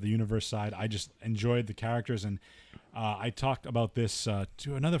Masters of the Universe side, I just enjoyed the characters. And I talked about this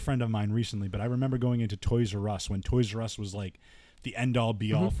to another friend of mine recently, but I remember going into Toys R Us when Toys R Us was like the end-all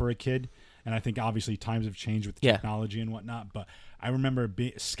be-all for a kid. And I think obviously times have changed with technology and whatnot. But I remember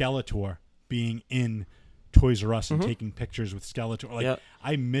Skeletor being in Toys R Us and taking pictures with Skeletor. Like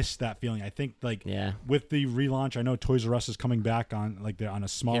I miss that feeling. I think like with the relaunch, I know Toys R Us is coming back on like they're on a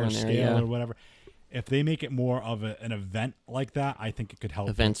smaller scale or whatever. If they make it more of an event like that, I think it could help.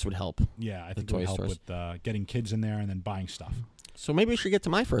 Events would help. Yeah, I think it would help with getting kids in there and then buying stuff. So maybe we should get to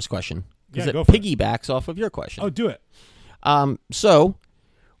my first question. Yeah, it piggybacks off of your question. Oh, do it. So,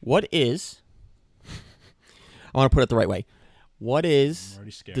 what is... I want to put it the right way. What is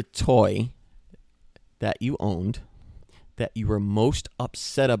the toy that you owned that you were most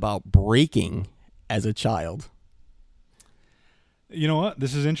upset about breaking as a child? You know what?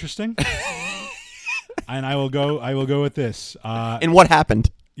 This is interesting. And I will go with this. And what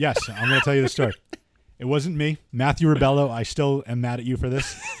happened? Yes, I'm going to tell you the story. It wasn't me. Matthew Ribello, I still am mad at you for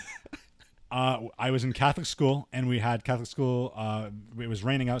this. I was in Catholic school, and we had Catholic school. It was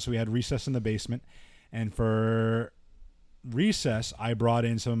raining out, so we had recess in the basement. And for recess, I brought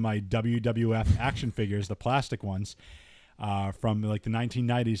in some of my WWF action figures, the plastic ones, from like the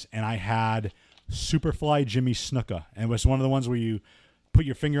 1990s, and I had Superfly Jimmy Snuka. And it was one of the ones where you put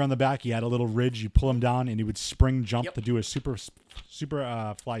your finger on the back, he had a little ridge, you pull him down, and he would spring jump to do a super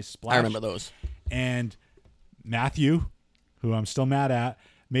fly splash. I remember those. And Matthew, who I'm still mad at,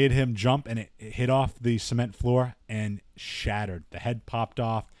 made him jump, and it hit off the cement floor and shattered. The head popped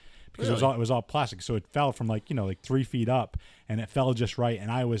off because it was all plastic, so it fell from like 3 feet up, and it fell just right, and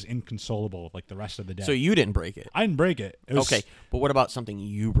I was inconsolable like the rest of the day. So you didn't break it? I didn't break it. Okay, but what about something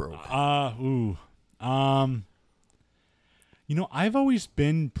you broke? I've always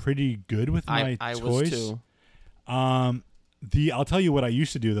been pretty good with my I toys. Was too. I'll tell you what I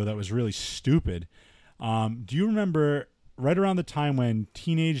used to do though that was really stupid. Do you remember right around the time when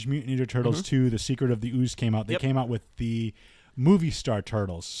Teenage Mutant Ninja Turtles 2: The Secret of the Ooze came out? They came out with the movie star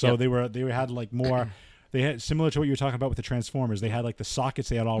turtles. So they had like more. They had similar to what you were talking about with the Transformers. They had like the sockets.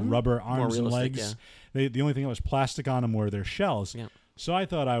 They had all rubber arms and legs. Yeah. The only thing that was plastic on them were their shells. Yeah. So I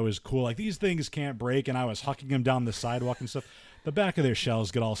thought I was cool. Like, these things can't break, and I was hucking them down the sidewalk and stuff. The back of their shells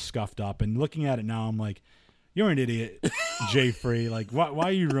get all scuffed up, and looking at it now, I'm like, you're an idiot, Jay Free. Like, why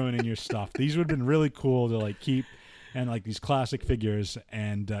are you ruining your stuff? These would have been really cool to, like, keep, and, like, these classic figures,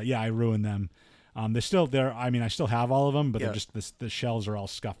 and, I ruined them. They're still there. I mean, I still have all of them, but they're just, the shells are all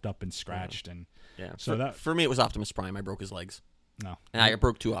scuffed up and scratched. And so for me, it was Optimus Prime. I broke his legs. No. And I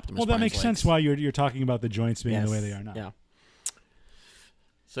broke 2 Optimus Prime's Well, that makes legs. sense why you're talking about the joints being the way they are now. Yeah.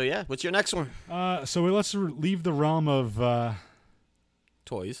 So, what's your next one? So let's leave the realm of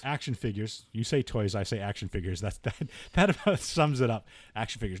toys, action figures. You say toys, I say action figures. That about sums it up.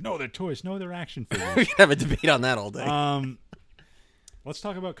 Action figures. No, they're toys. No, they're action figures. We can have a debate on that all day. Let's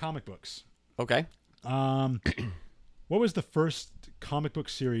talk about comic books. Okay. What was the first comic book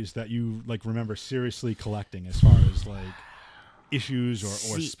series that you like remember seriously collecting, as far as like issues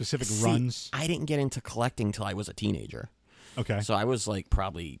or specific runs? I didn't get into collecting till I was a teenager. Okay. So I was like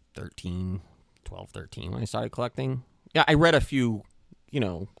probably 13 when I started collecting. Yeah, I read a few,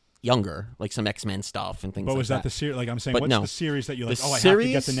 younger, like some X-Men stuff and things like that. But was that the series? Like I'm saying, But what's no. the series that you like? The I have series-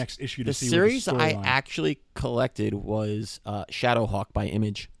 to get the next issue to the see series what the I storyline. actually collected was Shadowhawk by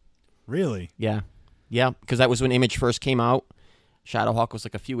Image. Really? Yeah, because that was when Image first came out. Shadowhawk was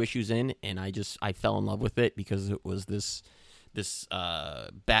like a few issues in, and I fell in love with it because it was this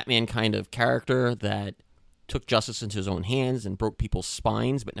Batman kind of character that took justice into his own hands and broke people's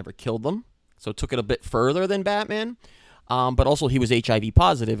spines but never killed them. So it took it a bit further than Batman. But also he was HIV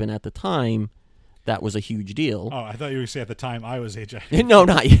positive, and at the time, that was a huge deal. Oh, I thought you were going to say at the time I was HIV. No.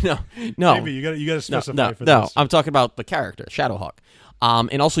 Maybe you got to specify for this. No, I'm talking about the character, Shadowhawk.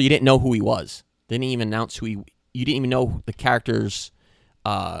 And also you didn't know who he was. They didn't even announce who you didn't even know the character's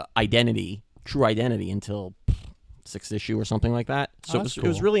true identity until 6th issue or something like that. So it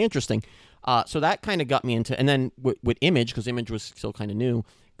was really interesting. So that kind of got me into, and then with Image, because Image was still kind of new,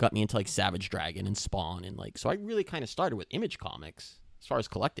 got me into like Savage Dragon and Spawn, and like, so I really kind of started with Image comics as far as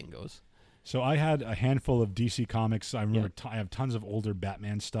collecting goes. So I had a handful of DC comics. I remember I have tons of older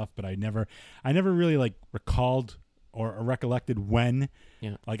Batman stuff, but I never really like recalled or recollected when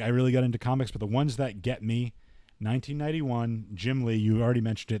like I really got into comics. But the ones that get me, 1991, Jim Lee, you already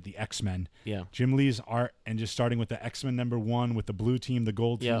mentioned it, the X-Men. Yeah. Jim Lee's art, and just starting with the X-Men #1 with the blue team, the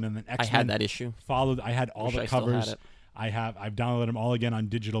gold team, and then X-Men. I had that issue. Followed. I had all the covers. I've downloaded them all again on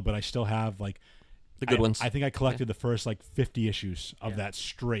digital, but I still have like the good ones. I think I collected the first like 50 issues of that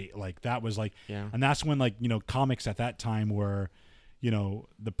straight. Like that was like, and that's when like comics at that time were,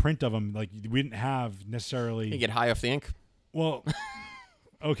 the print of them, like we didn't have necessarily. You get high off the ink. Well,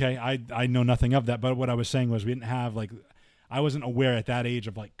 okay, I know nothing of that, but what I was saying was we didn't have like, I wasn't aware at that age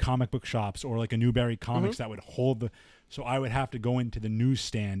of like comic book shops or like a Newberry Comics that would hold so I would have to go into the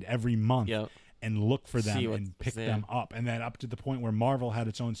newsstand every month. And look for them and pick them up. And then up to the point where Marvel had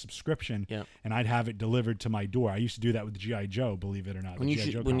its own subscription, and I'd have it delivered to my door. I used to do that with G.I. Joe, believe it or not. When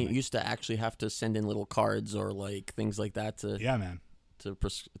you used to actually have to send in little cards or like things like that to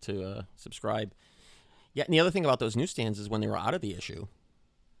to subscribe. Yeah, and the other thing about those newsstands is when they were out of the issue,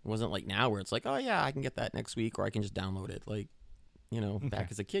 it wasn't like now where it's like, oh yeah, I can get that next week or I can just download it. Like, back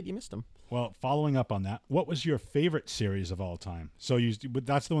as a kid, you missed them. Well, following up on that, what was your favorite series of all time? So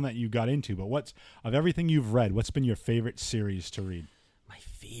that's the one that you got into, but of everything you've read, what's been your favorite series to read? My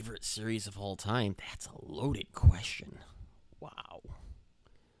favorite series of all time? That's a loaded question. Wow.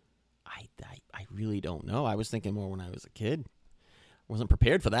 I really don't know. I was thinking more when I was a kid. Wasn't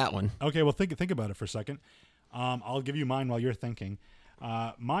prepared for that one. Okay, well, think about it for a second. I'll give you mine while you're thinking.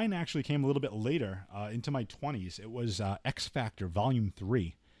 Mine actually came a little bit later, into my 20s. It was X Factor Volume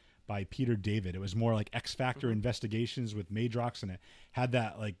 3 by Peter David. It was more like X Factor investigations with Madrox, and it had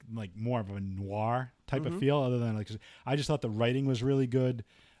that like more of a noir type of feel. Other than I just thought the writing was really good,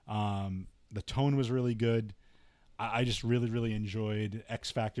 the tone was really good. I just really enjoyed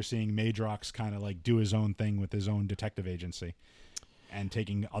X Factor, seeing Madrox kind of like do his own thing with his own detective agency. And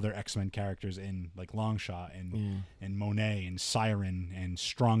taking other X-Men characters in, like Longshot and Monet and Siren and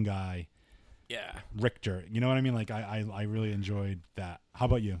Strong Guy, Richter. You know what I mean? Like I really enjoyed that. How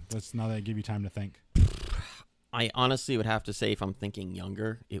about you? Now that I give you time to think. I honestly would have to say, if I'm thinking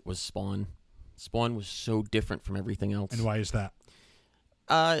younger, it was Spawn. Spawn was so different from everything else. And why is that?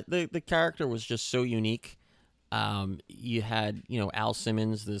 The character was just so unique. You had Al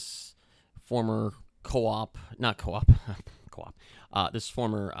Simmons, this former this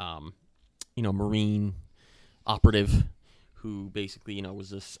former, Marine operative who basically,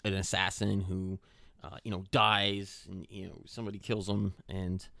 was an assassin who, dies and, somebody kills him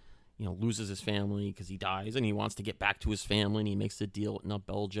and, loses his family because he dies and he wants to get back to his family and he makes a deal with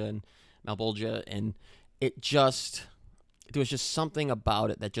Malbolgia. And there was just something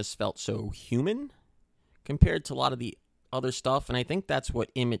about it that just felt so human compared to a lot of the other stuff. And I think that's what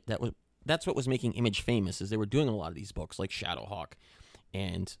was making Image famous, is they were doing a lot of these books like Shadowhawk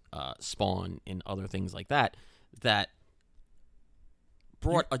and Spawn and other things like that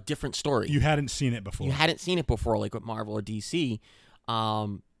brought a different story. You hadn't seen it before. Like with Marvel or DC.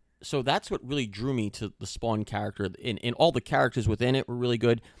 So that's what really drew me to the Spawn character. And all the characters within it were really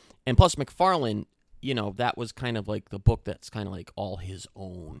good. And plus McFarlane, that was kind of like the book that's kind of like all his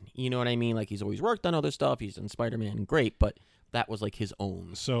own. You know what I mean? Like he's always worked on other stuff. He's in Spider-Man, great, but that was like his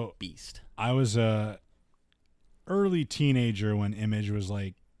own beast. I was a early teenager when Image was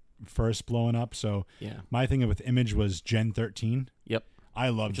like first blowing up. So my thing with Image was Gen 13. Yep. I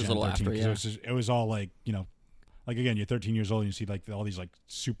loved Gen 13 because it was all like, like again, you're 13 years old and you see like all these like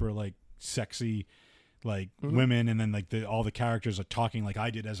super like sexy like women, and then like all the characters are talking like I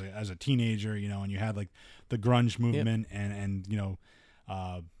did as a teenager, you know, and you had like the grunge movement and you know,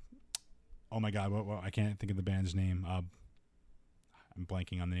 oh my God, what I can't think of the band's name. I'm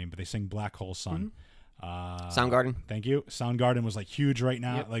blanking on the name, but they sing Black Hole Sun. Soundgarden. Thank you. Soundgarden was like huge right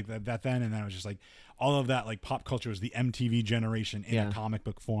now, like that then, and then it was just like all of that like pop culture was the MTV generation in a comic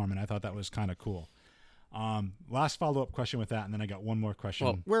book form, and I thought that was kind of cool. Last follow-up question with that, and then I got one more question.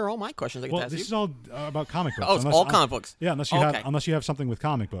 Well, where are all my questions? Well, this is all about comic books. Oh, it's all comic books. Yeah, unless you have something with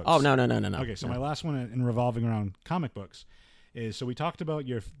comic books. Oh, no. Okay, so my last one in revolving around comic books is, so we talked about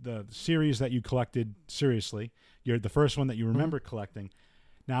the series that you collected seriously. The first one that you remember collecting.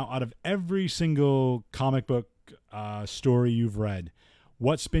 Now, out of every single comic book story you've read,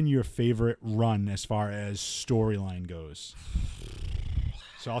 what's been your favorite run as far as storyline goes?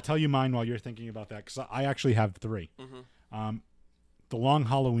 So I'll tell you mine while you're thinking about that, because I actually have 3. The Long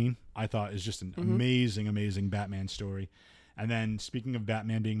Halloween, I thought, is just an amazing, amazing Batman story. And then, speaking of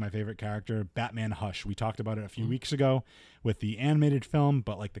Batman being my favorite character, Batman Hush. We talked about it a few weeks ago with the animated film,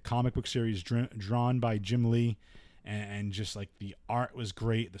 but like the comic book series drawn by Jim Lee, and just like the art was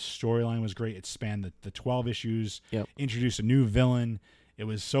great, the storyline was great. It spanned the 12 issues, introduced a new villain. It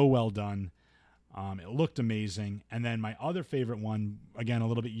was so well done. It looked amazing. And then my other favorite one, again, a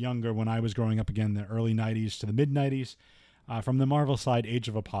little bit younger, when I was growing up, again, the early 90s to the mid 90s, from the Marvel side, Age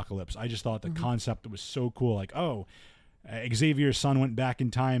of Apocalypse. I just thought the concept was so cool. Like, Xavier's son went back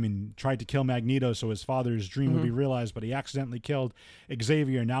in time and tried to kill Magneto so his father's dream would be realized, but he accidentally killed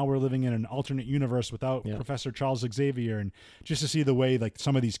Xavier. Now we're living in an alternate universe without Professor Charles Xavier, and just to see the way like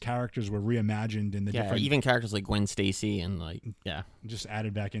some of these characters were reimagined in the different, even characters like Gwen Stacy and like just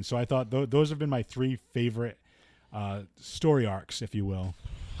added back in. So I thought those have been my 3 favorite story arcs, if you will.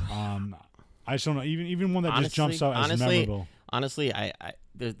 I just don't know, even one that just jumps out as memorable. Honestly,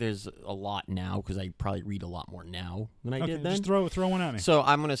 there's a lot now, because I probably read a lot more now than I did then. Just throw one at me. So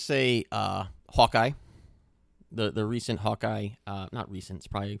I'm gonna say Hawkeye, the recent Hawkeye, not recent, it's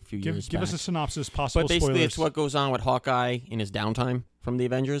probably a few years back. Give us a synopsis, possible But basically, spoilers. it's what goes on with Hawkeye in his downtime from the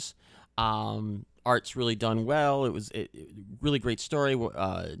Avengers. Art's really done well. It was really great story.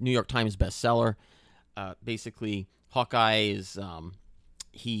 New York Times bestseller. Basically, Hawkeye is.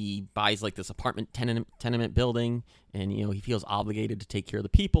 He buys like this apartment tenement building, and he feels obligated to take care of the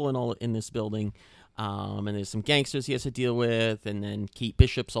people and all in this building. And there's some gangsters he has to deal with, and then Kate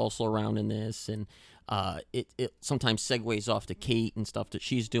Bishop's also around in this, and it sometimes segues off to Kate and stuff that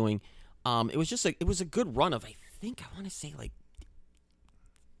she's doing. It was a good run of, I think I want to say like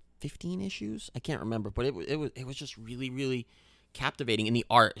 15 issues. I can't remember, but it was just really, really captivating, and the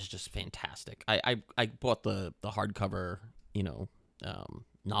art is just fantastic. I bought the hardcover,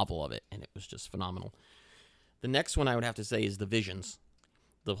 novel of it, and it was just phenomenal. The next one I would have to say is the Visions,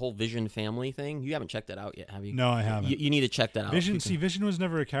 the whole Vision family thing. You haven't checked that out yet, have you? No, I haven't. You need to check that out. Vision was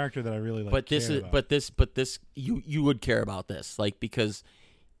never a character that I really liked. But this you would care about this, like, because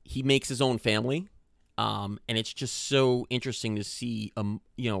he makes his own family, and it's just so interesting to see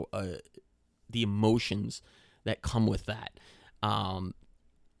the emotions that come with that.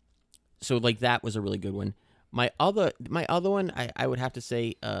 So like that was a really good one. My other one, I would have to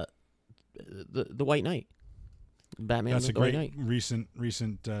say, the White Knight, Batman. That's a great White Knight. recent series.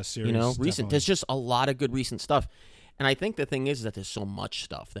 Recent. Definitely. There's just a lot of good recent stuff, and I think the thing is that there's so much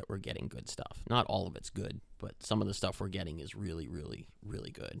stuff that we're getting good stuff. Not all of it's good, but some of the stuff we're getting is really, really,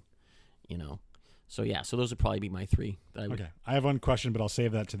 really good. So yeah. So those would probably be my 3. Okay, I have one question, but I'll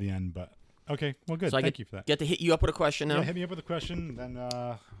save that to the end. But okay, well, good. So Thank you for that. Get to hit you up with a question now. Yeah, hit me up with a question, then.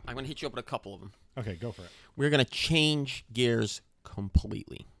 I'm going to hit you up with a couple of them. Okay, go for it. We're going to change gears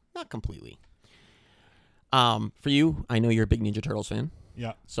completely. Not completely. For you, I know you're a big Ninja Turtles fan.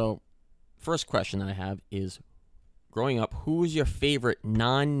 Yeah. So, first question that I have is, growing up, who was your favorite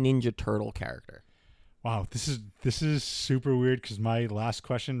non-Ninja Turtle character? Wow, this is super weird, because my last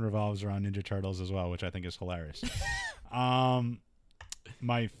question revolves around Ninja Turtles as well, which I think is hilarious.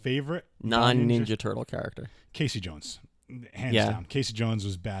 My favorite non-Ninja Turtle character, Casey Jones. Hands down. Casey Jones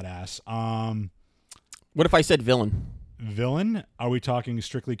was badass. What if I said villain? Villain? Are we talking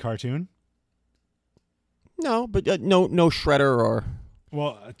strictly cartoon? No, but no Shredder or.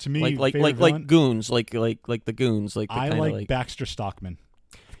 Well, to me, like goons, like the goons, like the I like Baxter Stockman,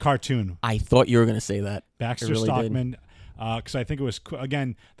 cartoon. I thought you were going to say that. Baxter Stockman, because I think it was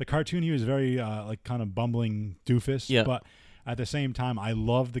again the cartoon. He was very kind of bumbling doofus, but at the same time, I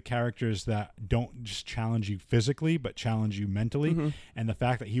love the characters that don't just challenge you physically, but challenge you mentally. And the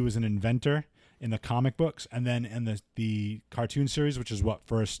fact that he was an inventor, in the comic books, and then in the cartoon series, which is what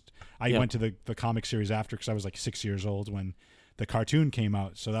first I went to the comic series after, because I was like 6 years old when the cartoon came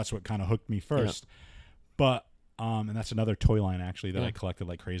out, so that's what kind of hooked me first. But and that's another toy line actually that I collected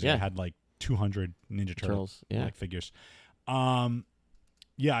like crazy. I had like 200 Ninja Turtles like figures.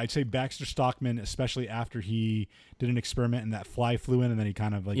 I'd say Baxter Stockman, especially after he did an experiment and that fly flew in, and then he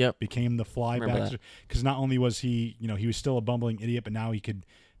kind of like became the Fly Baxter. Because not only was he, he was still a bumbling idiot, but now he could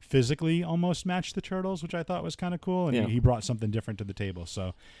physically almost match the Turtles, which I thought was kind of cool. And he brought something different to the table.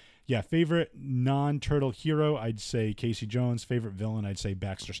 So, favorite non-turtle hero, I'd say Casey Jones. Favorite villain, I'd say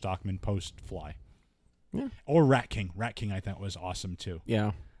Baxter Stockman post Fly. Yeah. Or Rat King. Rat King, I thought was awesome too.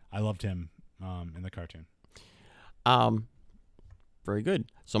 Yeah, I loved him in the cartoon. Very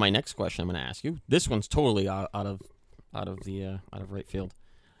good. So my next question I'm going to ask you. This one's totally out of right field.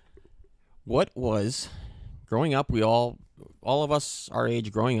 What was growing up? We all of us our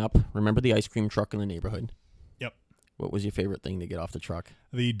age growing up remember the ice cream truck in the neighborhood. Yep. What was your favorite thing to get off the truck?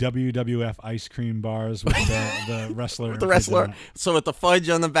 The WWF ice cream bars with the wrestler. With the wrestler. So with the fudge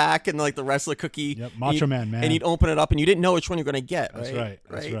on the back and like the wrestler cookie. Yep. Macho Man. And you'd open it up and you didn't know which one you're going to get. That's right.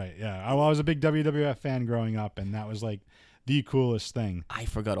 That's right. Yeah. I was a big WWF fan growing up, and that was like the coolest thing. I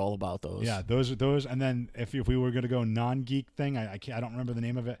forgot all about those. Yeah, those, and then if we were going to go non-geek thing, I don't remember the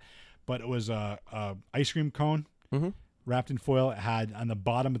name of it, but it was a ice cream cone wrapped in foil. It had on the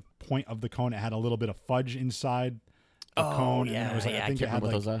bottom point of the cone, it had a little bit of fudge inside the cone. Yeah, and it was like, I can't remember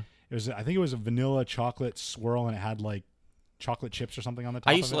what those are. I think it was a vanilla chocolate swirl, and it had like chocolate chips or something on the top.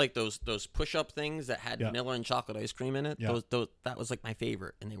 I used to like those push-up things that had vanilla and chocolate ice cream in it. Yeah. Those that was like my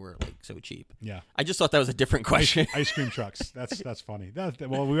favorite, and they were like so cheap. Yeah, I just thought that was a different question. Ice cream trucks. That's funny.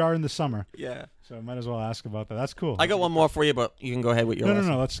 Well, we are in the summer. Yeah, so I might as well ask about that. That's cool. I got one more for you, but you can go ahead with your.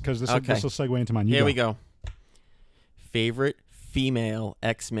 No. That's because this will segue into mine. Here we go. Favorite female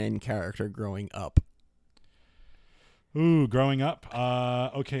X-Men character growing up. Ooh, growing up.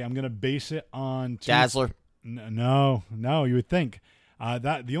 Okay, I'm gonna base it on Dazzler. No, you would think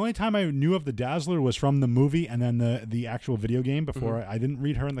that the only time I knew of the Dazzler was from the movie and then the actual video game. Before I didn't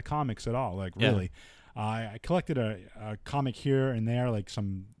read her in the comics at all. Like really, I collected a comic here and there, like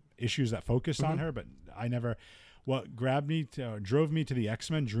some issues that focused on her, but I never. What drove me to the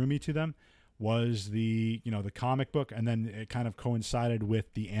X-Men, drew me to them, was the the comic book, and then it kind of coincided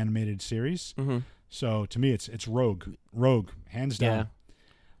with the animated series. So to me, it's Rogue, hands down. Yeah.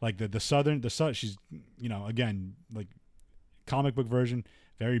 Like the Southern, she's, again, like comic book version,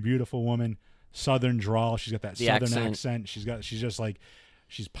 very beautiful woman, Southern drawl. She's got that Southern accent. She's just like,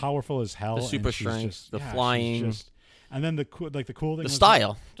 she's powerful as hell. The super strength, the flying. And then the cool thing. The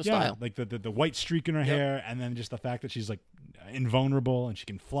style. Like the white streak in her hair, and then just the fact that she's like invulnerable and she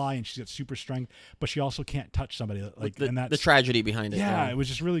can fly and she's got super strength, but she also can't touch somebody. Like and that's the tragedy behind it. Yeah, it was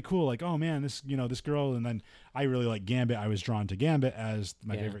just really cool. Like, oh man, this girl, and then I really like Gambit. I was drawn to Gambit as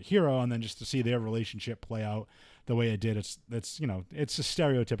my favorite hero, and then just to see their relationship play out the way it did, it's a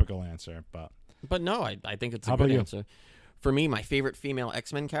stereotypical answer, but no, I think it's a good answer. For me, my favorite female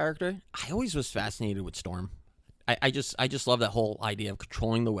X-Men character, I always was fascinated with Storm. I just love that whole idea of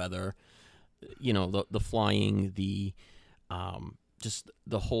controlling the weather, the flying, the just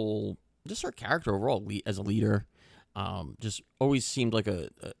the whole, just her character overall as a leader, just always seemed like a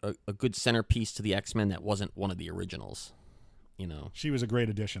good centerpiece to the X-Men that wasn't one of the originals. She was a great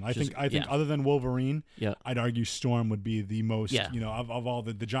addition. I think other than Wolverine, I'd argue Storm would be the most, of all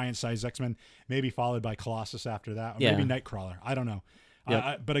the giant size X-Men, maybe followed by Colossus after that, or maybe Nightcrawler. I don't know.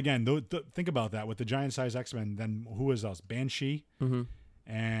 But again, think about that with the giant size X-Men. Then who was else? Banshee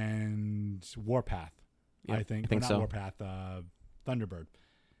and Warpath. I think not so. Warpath, Thunderbird,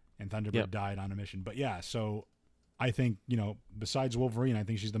 and Thunderbird died on a mission. But so I think besides Wolverine, I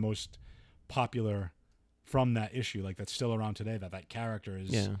think she's the most popular from that issue. Like that's still around today. That character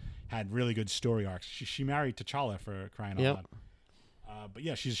had really good story arcs. She married T'Challa, for crying out loud.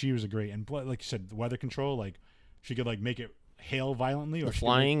 But she was a great, and like you said, the weather control. Like she could like make it hail violently, or the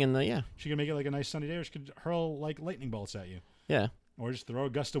flying she could make it like a nice sunny day, or she could hurl like lightning bolts at you. Yeah. Or just throw a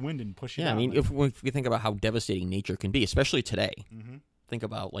gust of wind and push you down. I mean, if we think about how devastating nature can be, especially today, think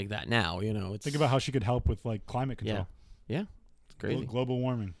about like that now. Think about how she could help with like climate control. Yeah, it's crazy. Global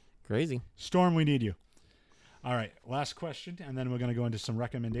warming. Crazy. Storm, we need you. All right, last question, and then we're going to go into some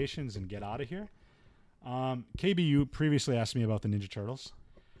recommendations and get out of here. KB, you previously asked me about the Ninja Turtles.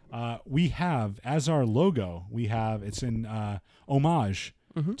 We have, as our logo, it's in homage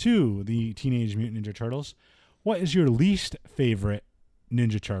to the Teenage Mutant Ninja Turtles. What is your least favorite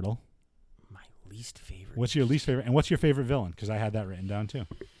Ninja Turtle? My least favorite? What's your least favorite? And what's your favorite villain? Because I had that written down too.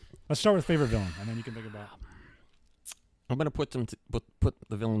 Let's start with favorite villain, and then you can think I'm gonna put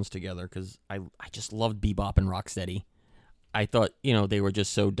the villains together because I just loved Bebop and Rocksteady. I thought they were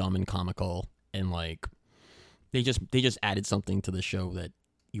just so dumb and comical, and like they just added something to the show that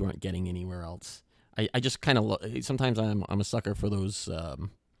you aren't getting anywhere else. I just kind of sometimes I'm a sucker for those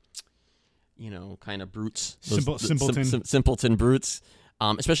kind of brutes, simpleton brutes.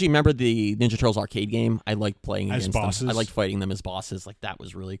 Especially remember the Ninja Turtles arcade game. I liked playing as against bosses. them. I liked fighting them as bosses. Like that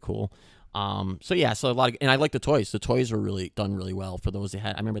was really cool. So a lot of, and I like the toys. The toys were really done really well for those they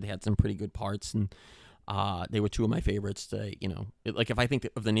had. I remember they had some pretty good parts, and they were two of my favorites. Like if I think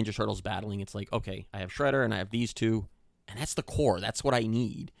of the Ninja Turtles battling, it's like, okay, I have Shredder and I have these two, and that's the core. That's what I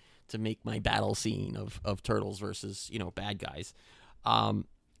need to make my battle scene of Turtles versus bad guys.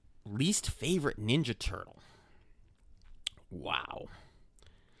 Least favorite Ninja Turtle. Wow.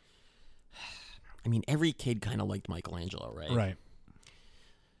 I mean, every kid kind of liked Michelangelo, right? Right.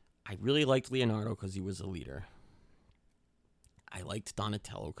 I really liked Leonardo because he was a leader. I liked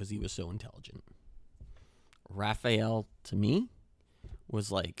Donatello because he was so intelligent. Raphael, to me,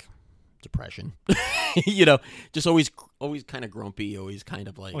 was like depression. Just always kind of grumpy, always kind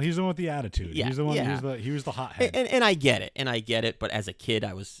of like... Well, he's the one with the attitude. Yeah, he's the one. He was the hothead. And I get it. But as a kid,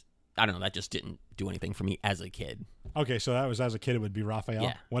 I don't know, that just didn't do anything for me as a kid. Okay, so that was as a kid, it would be Raphael.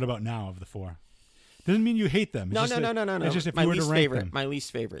 Yeah. What about now of the four? Doesn't mean you hate them. No. It's just if my you were least to rank favorite. them. My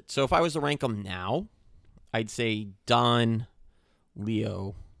least favorite. So if I was to rank them now, I'd say Don,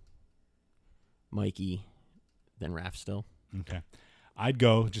 Leo, Mikey, then Raph still. Okay. I'd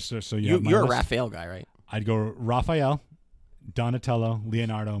go, just so you have my You're list. a Raphael guy, right? I'd go Raphael, Donatello,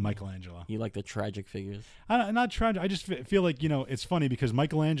 Leonardo, Michelangelo. You like the tragic figures? Not tragic. I just feel like, it's funny because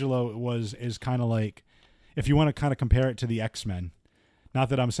Michelangelo is kind of like, if you want to kind of compare it to the X-Men, not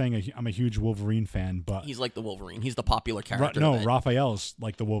that I'm saying I'm a huge Wolverine fan, but... He's like the Wolverine. He's the popular character. Raphael's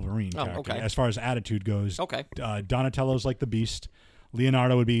like the Wolverine character. Okay. As far as attitude goes. Okay. Donatello's like the Beast.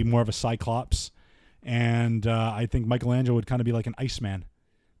 Leonardo would be more of a Cyclops. And I think Michelangelo would kind of be like an Iceman.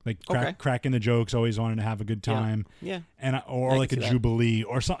 Like cracking the jokes, always wanting to have a good time. Yeah. And or like a Jubilee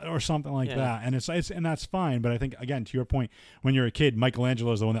or something like that. And it's and that's fine. But I think, again, to your point, when you're a kid,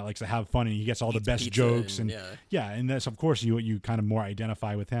 Michelangelo is the one that likes to have fun and he gets all the best jokes and that's, of course, you kind of more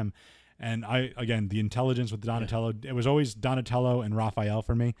identify with him. And the intelligence with Donatello, it was always Donatello and Raphael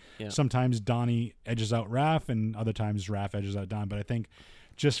for me. Yeah. Sometimes Donnie edges out Raph and other times Raph edges out Don. But I think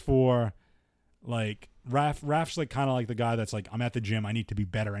just for like Raph's like kind of like the guy that's like, I'm at the gym, I need to be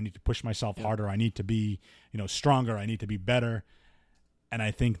better, I need to push myself harder, I need to be stronger, I need to be better. And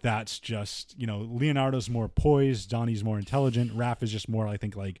I think that's just Leonardo's more poised, Donnie's more intelligent, Raph is just more, I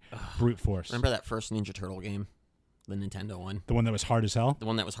think, like brute force. Remember that first Ninja Turtle game, the Nintendo one? The one that was hard as hell. The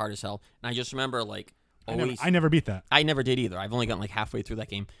one that was hard as hell. And I just remember like always. I never beat that. I never did either. I've only gotten like halfway through that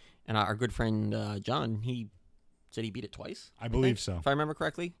game. And our good friend John, he said he beat it twice. I believe so, if I remember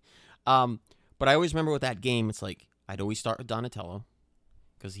correctly. But I always remember with that game, it's like I'd always start with Donatello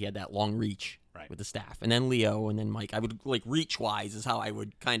because he had that long reach with the staff, and then Leo, and then Mike. I would like reach wise is how I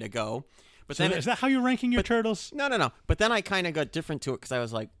would kind of go. But so then is that how you're ranking your turtles? No. But then I kind of got different to it because I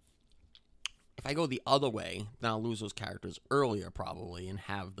was like, if I go the other way, then I'll lose those characters earlier probably and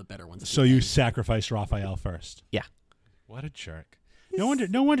have the better ones. So you sacrificed Raphael first. Yeah. What a jerk! No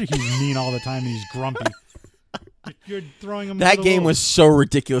wonder he's mean all the time and he's grumpy. You're throwing him. That game was so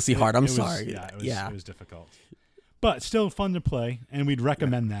ridiculously hard. I'm sorry. It was difficult, but still fun to play, and we'd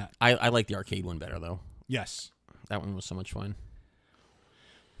recommend that. I like the arcade one better though. Yes, that one was so much fun.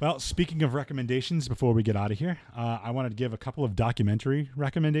 Well, speaking of recommendations, before we get out of here, I wanted to give a couple of documentary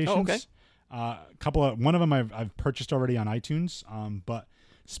recommendations. Oh, okay. One of them I've purchased already on iTunes. But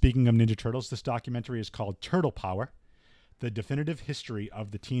speaking of Ninja Turtles, this documentary is called Turtle Power: The Definitive History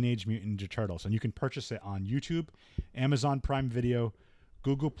of the Teenage Mutant Ninja Turtles. And you can purchase it on YouTube, Amazon Prime Video,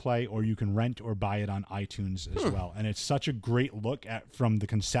 Google Play, or you can rent or buy it on iTunes as well. And it's such a great look at from the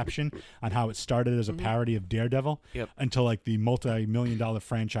conception on how it started as a parody of Daredevil until like the multi-million-dollar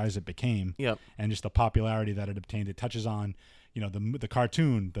franchise it became, and just the popularity that it obtained. It touches on, the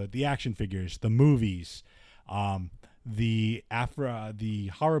cartoon, the action figures, the movies, the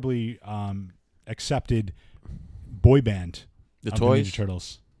horribly accepted boy band, the of toys, the Ninja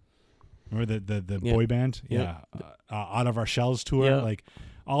Turtles. Remember the boy band? Out of Our Shells tour, like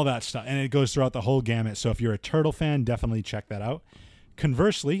all that stuff, and it goes throughout the whole gamut. So if you're a Turtle fan, definitely check that out.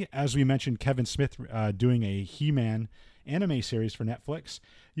 Conversely, as we mentioned, Kevin Smith doing a He-Man anime series for Netflix,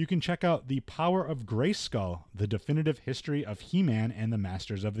 you can check out The Power of Grayskull: The Definitive History of He-Man and the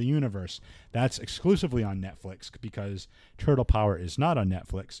Masters of the Universe. That's exclusively on Netflix because Turtle Power is not on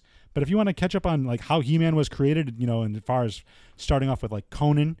Netflix. But if you want to catch up on like how He-Man was created, as far as starting off with like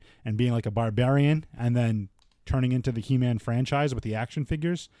Conan and being like a barbarian, and then turning into the He-Man franchise with the action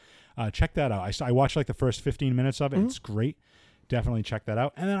figures. Check that out. I watched like the first 15 minutes of it. It's great. Definitely check that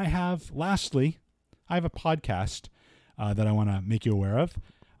out. And then lastly, I have a podcast that I want to make you aware of.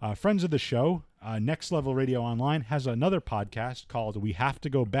 Friends of the show, Next Level Radio Online, has another podcast called We Have to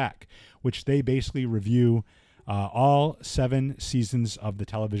Go Back, which they basically review all 7 seasons of the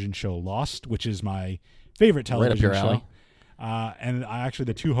television show Lost, which is my favorite television show. And actually,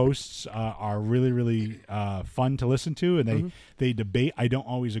 the 2 hosts are really, really fun to listen to, and they debate. I don't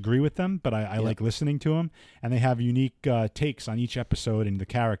always agree with them, but I like listening to them, and they have unique takes on each episode and the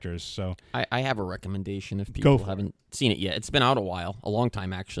characters. So I have a recommendation if people haven't seen it yet. It's been out a while, a long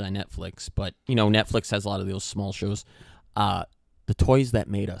time actually on Netflix, but Netflix has a lot of those small shows. The Toys That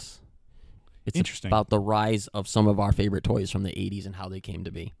Made Us. It's interesting about the rise of some of our favorite toys from the 80s and how they came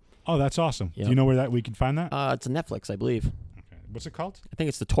to be. Oh, that's awesome. Yep. Do you know where we can find that? It's on Netflix, I believe. Okay. What's it called? I think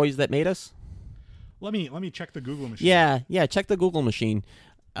it's The Toys That Made Us. Let me check the Google machine. Yeah, check the Google machine.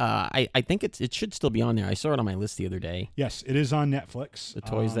 I think it should still be on there. I saw it on my list the other day. Yes, it is on Netflix. The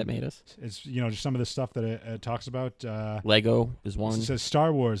Toys That Made Us. It's just some of the stuff that it talks about. Lego is one. It says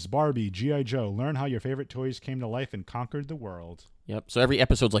Star Wars, Barbie, G.I. Joe. Learn how your favorite toys came to life and conquered the world. Yep. So every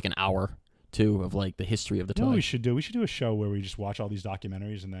episode's like an hour, too, of like the history of the toy. What we should do a show where we just watch all these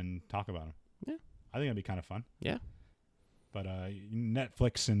documentaries and then talk about them. Yeah, I think that'd be kind of fun. Yeah. But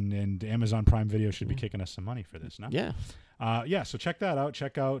Netflix and Amazon Prime Video should be kicking us some money for this, no? Yeah. So check that out.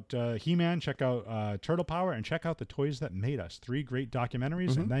 Check out He-Man. Check out Turtle Power. And check out The Toys That Made Us. 3 great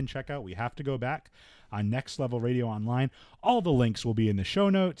documentaries. And then check out We Have to Go Back on Next Level Radio Online. All the links will be in the show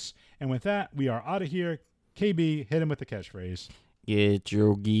notes. And with that, we are out of here. KB, hit him with the catchphrase. Get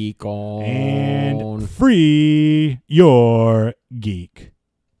your geek on. And free your geek.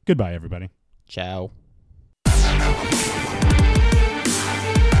 Goodbye, everybody. Ciao.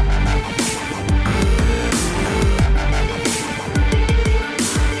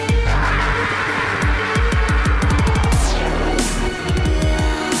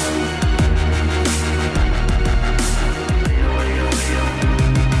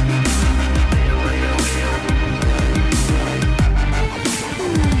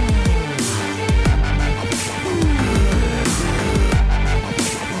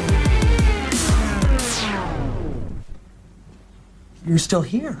 You're still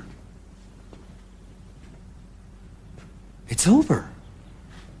here. It's over.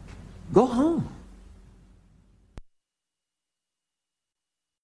 Go home.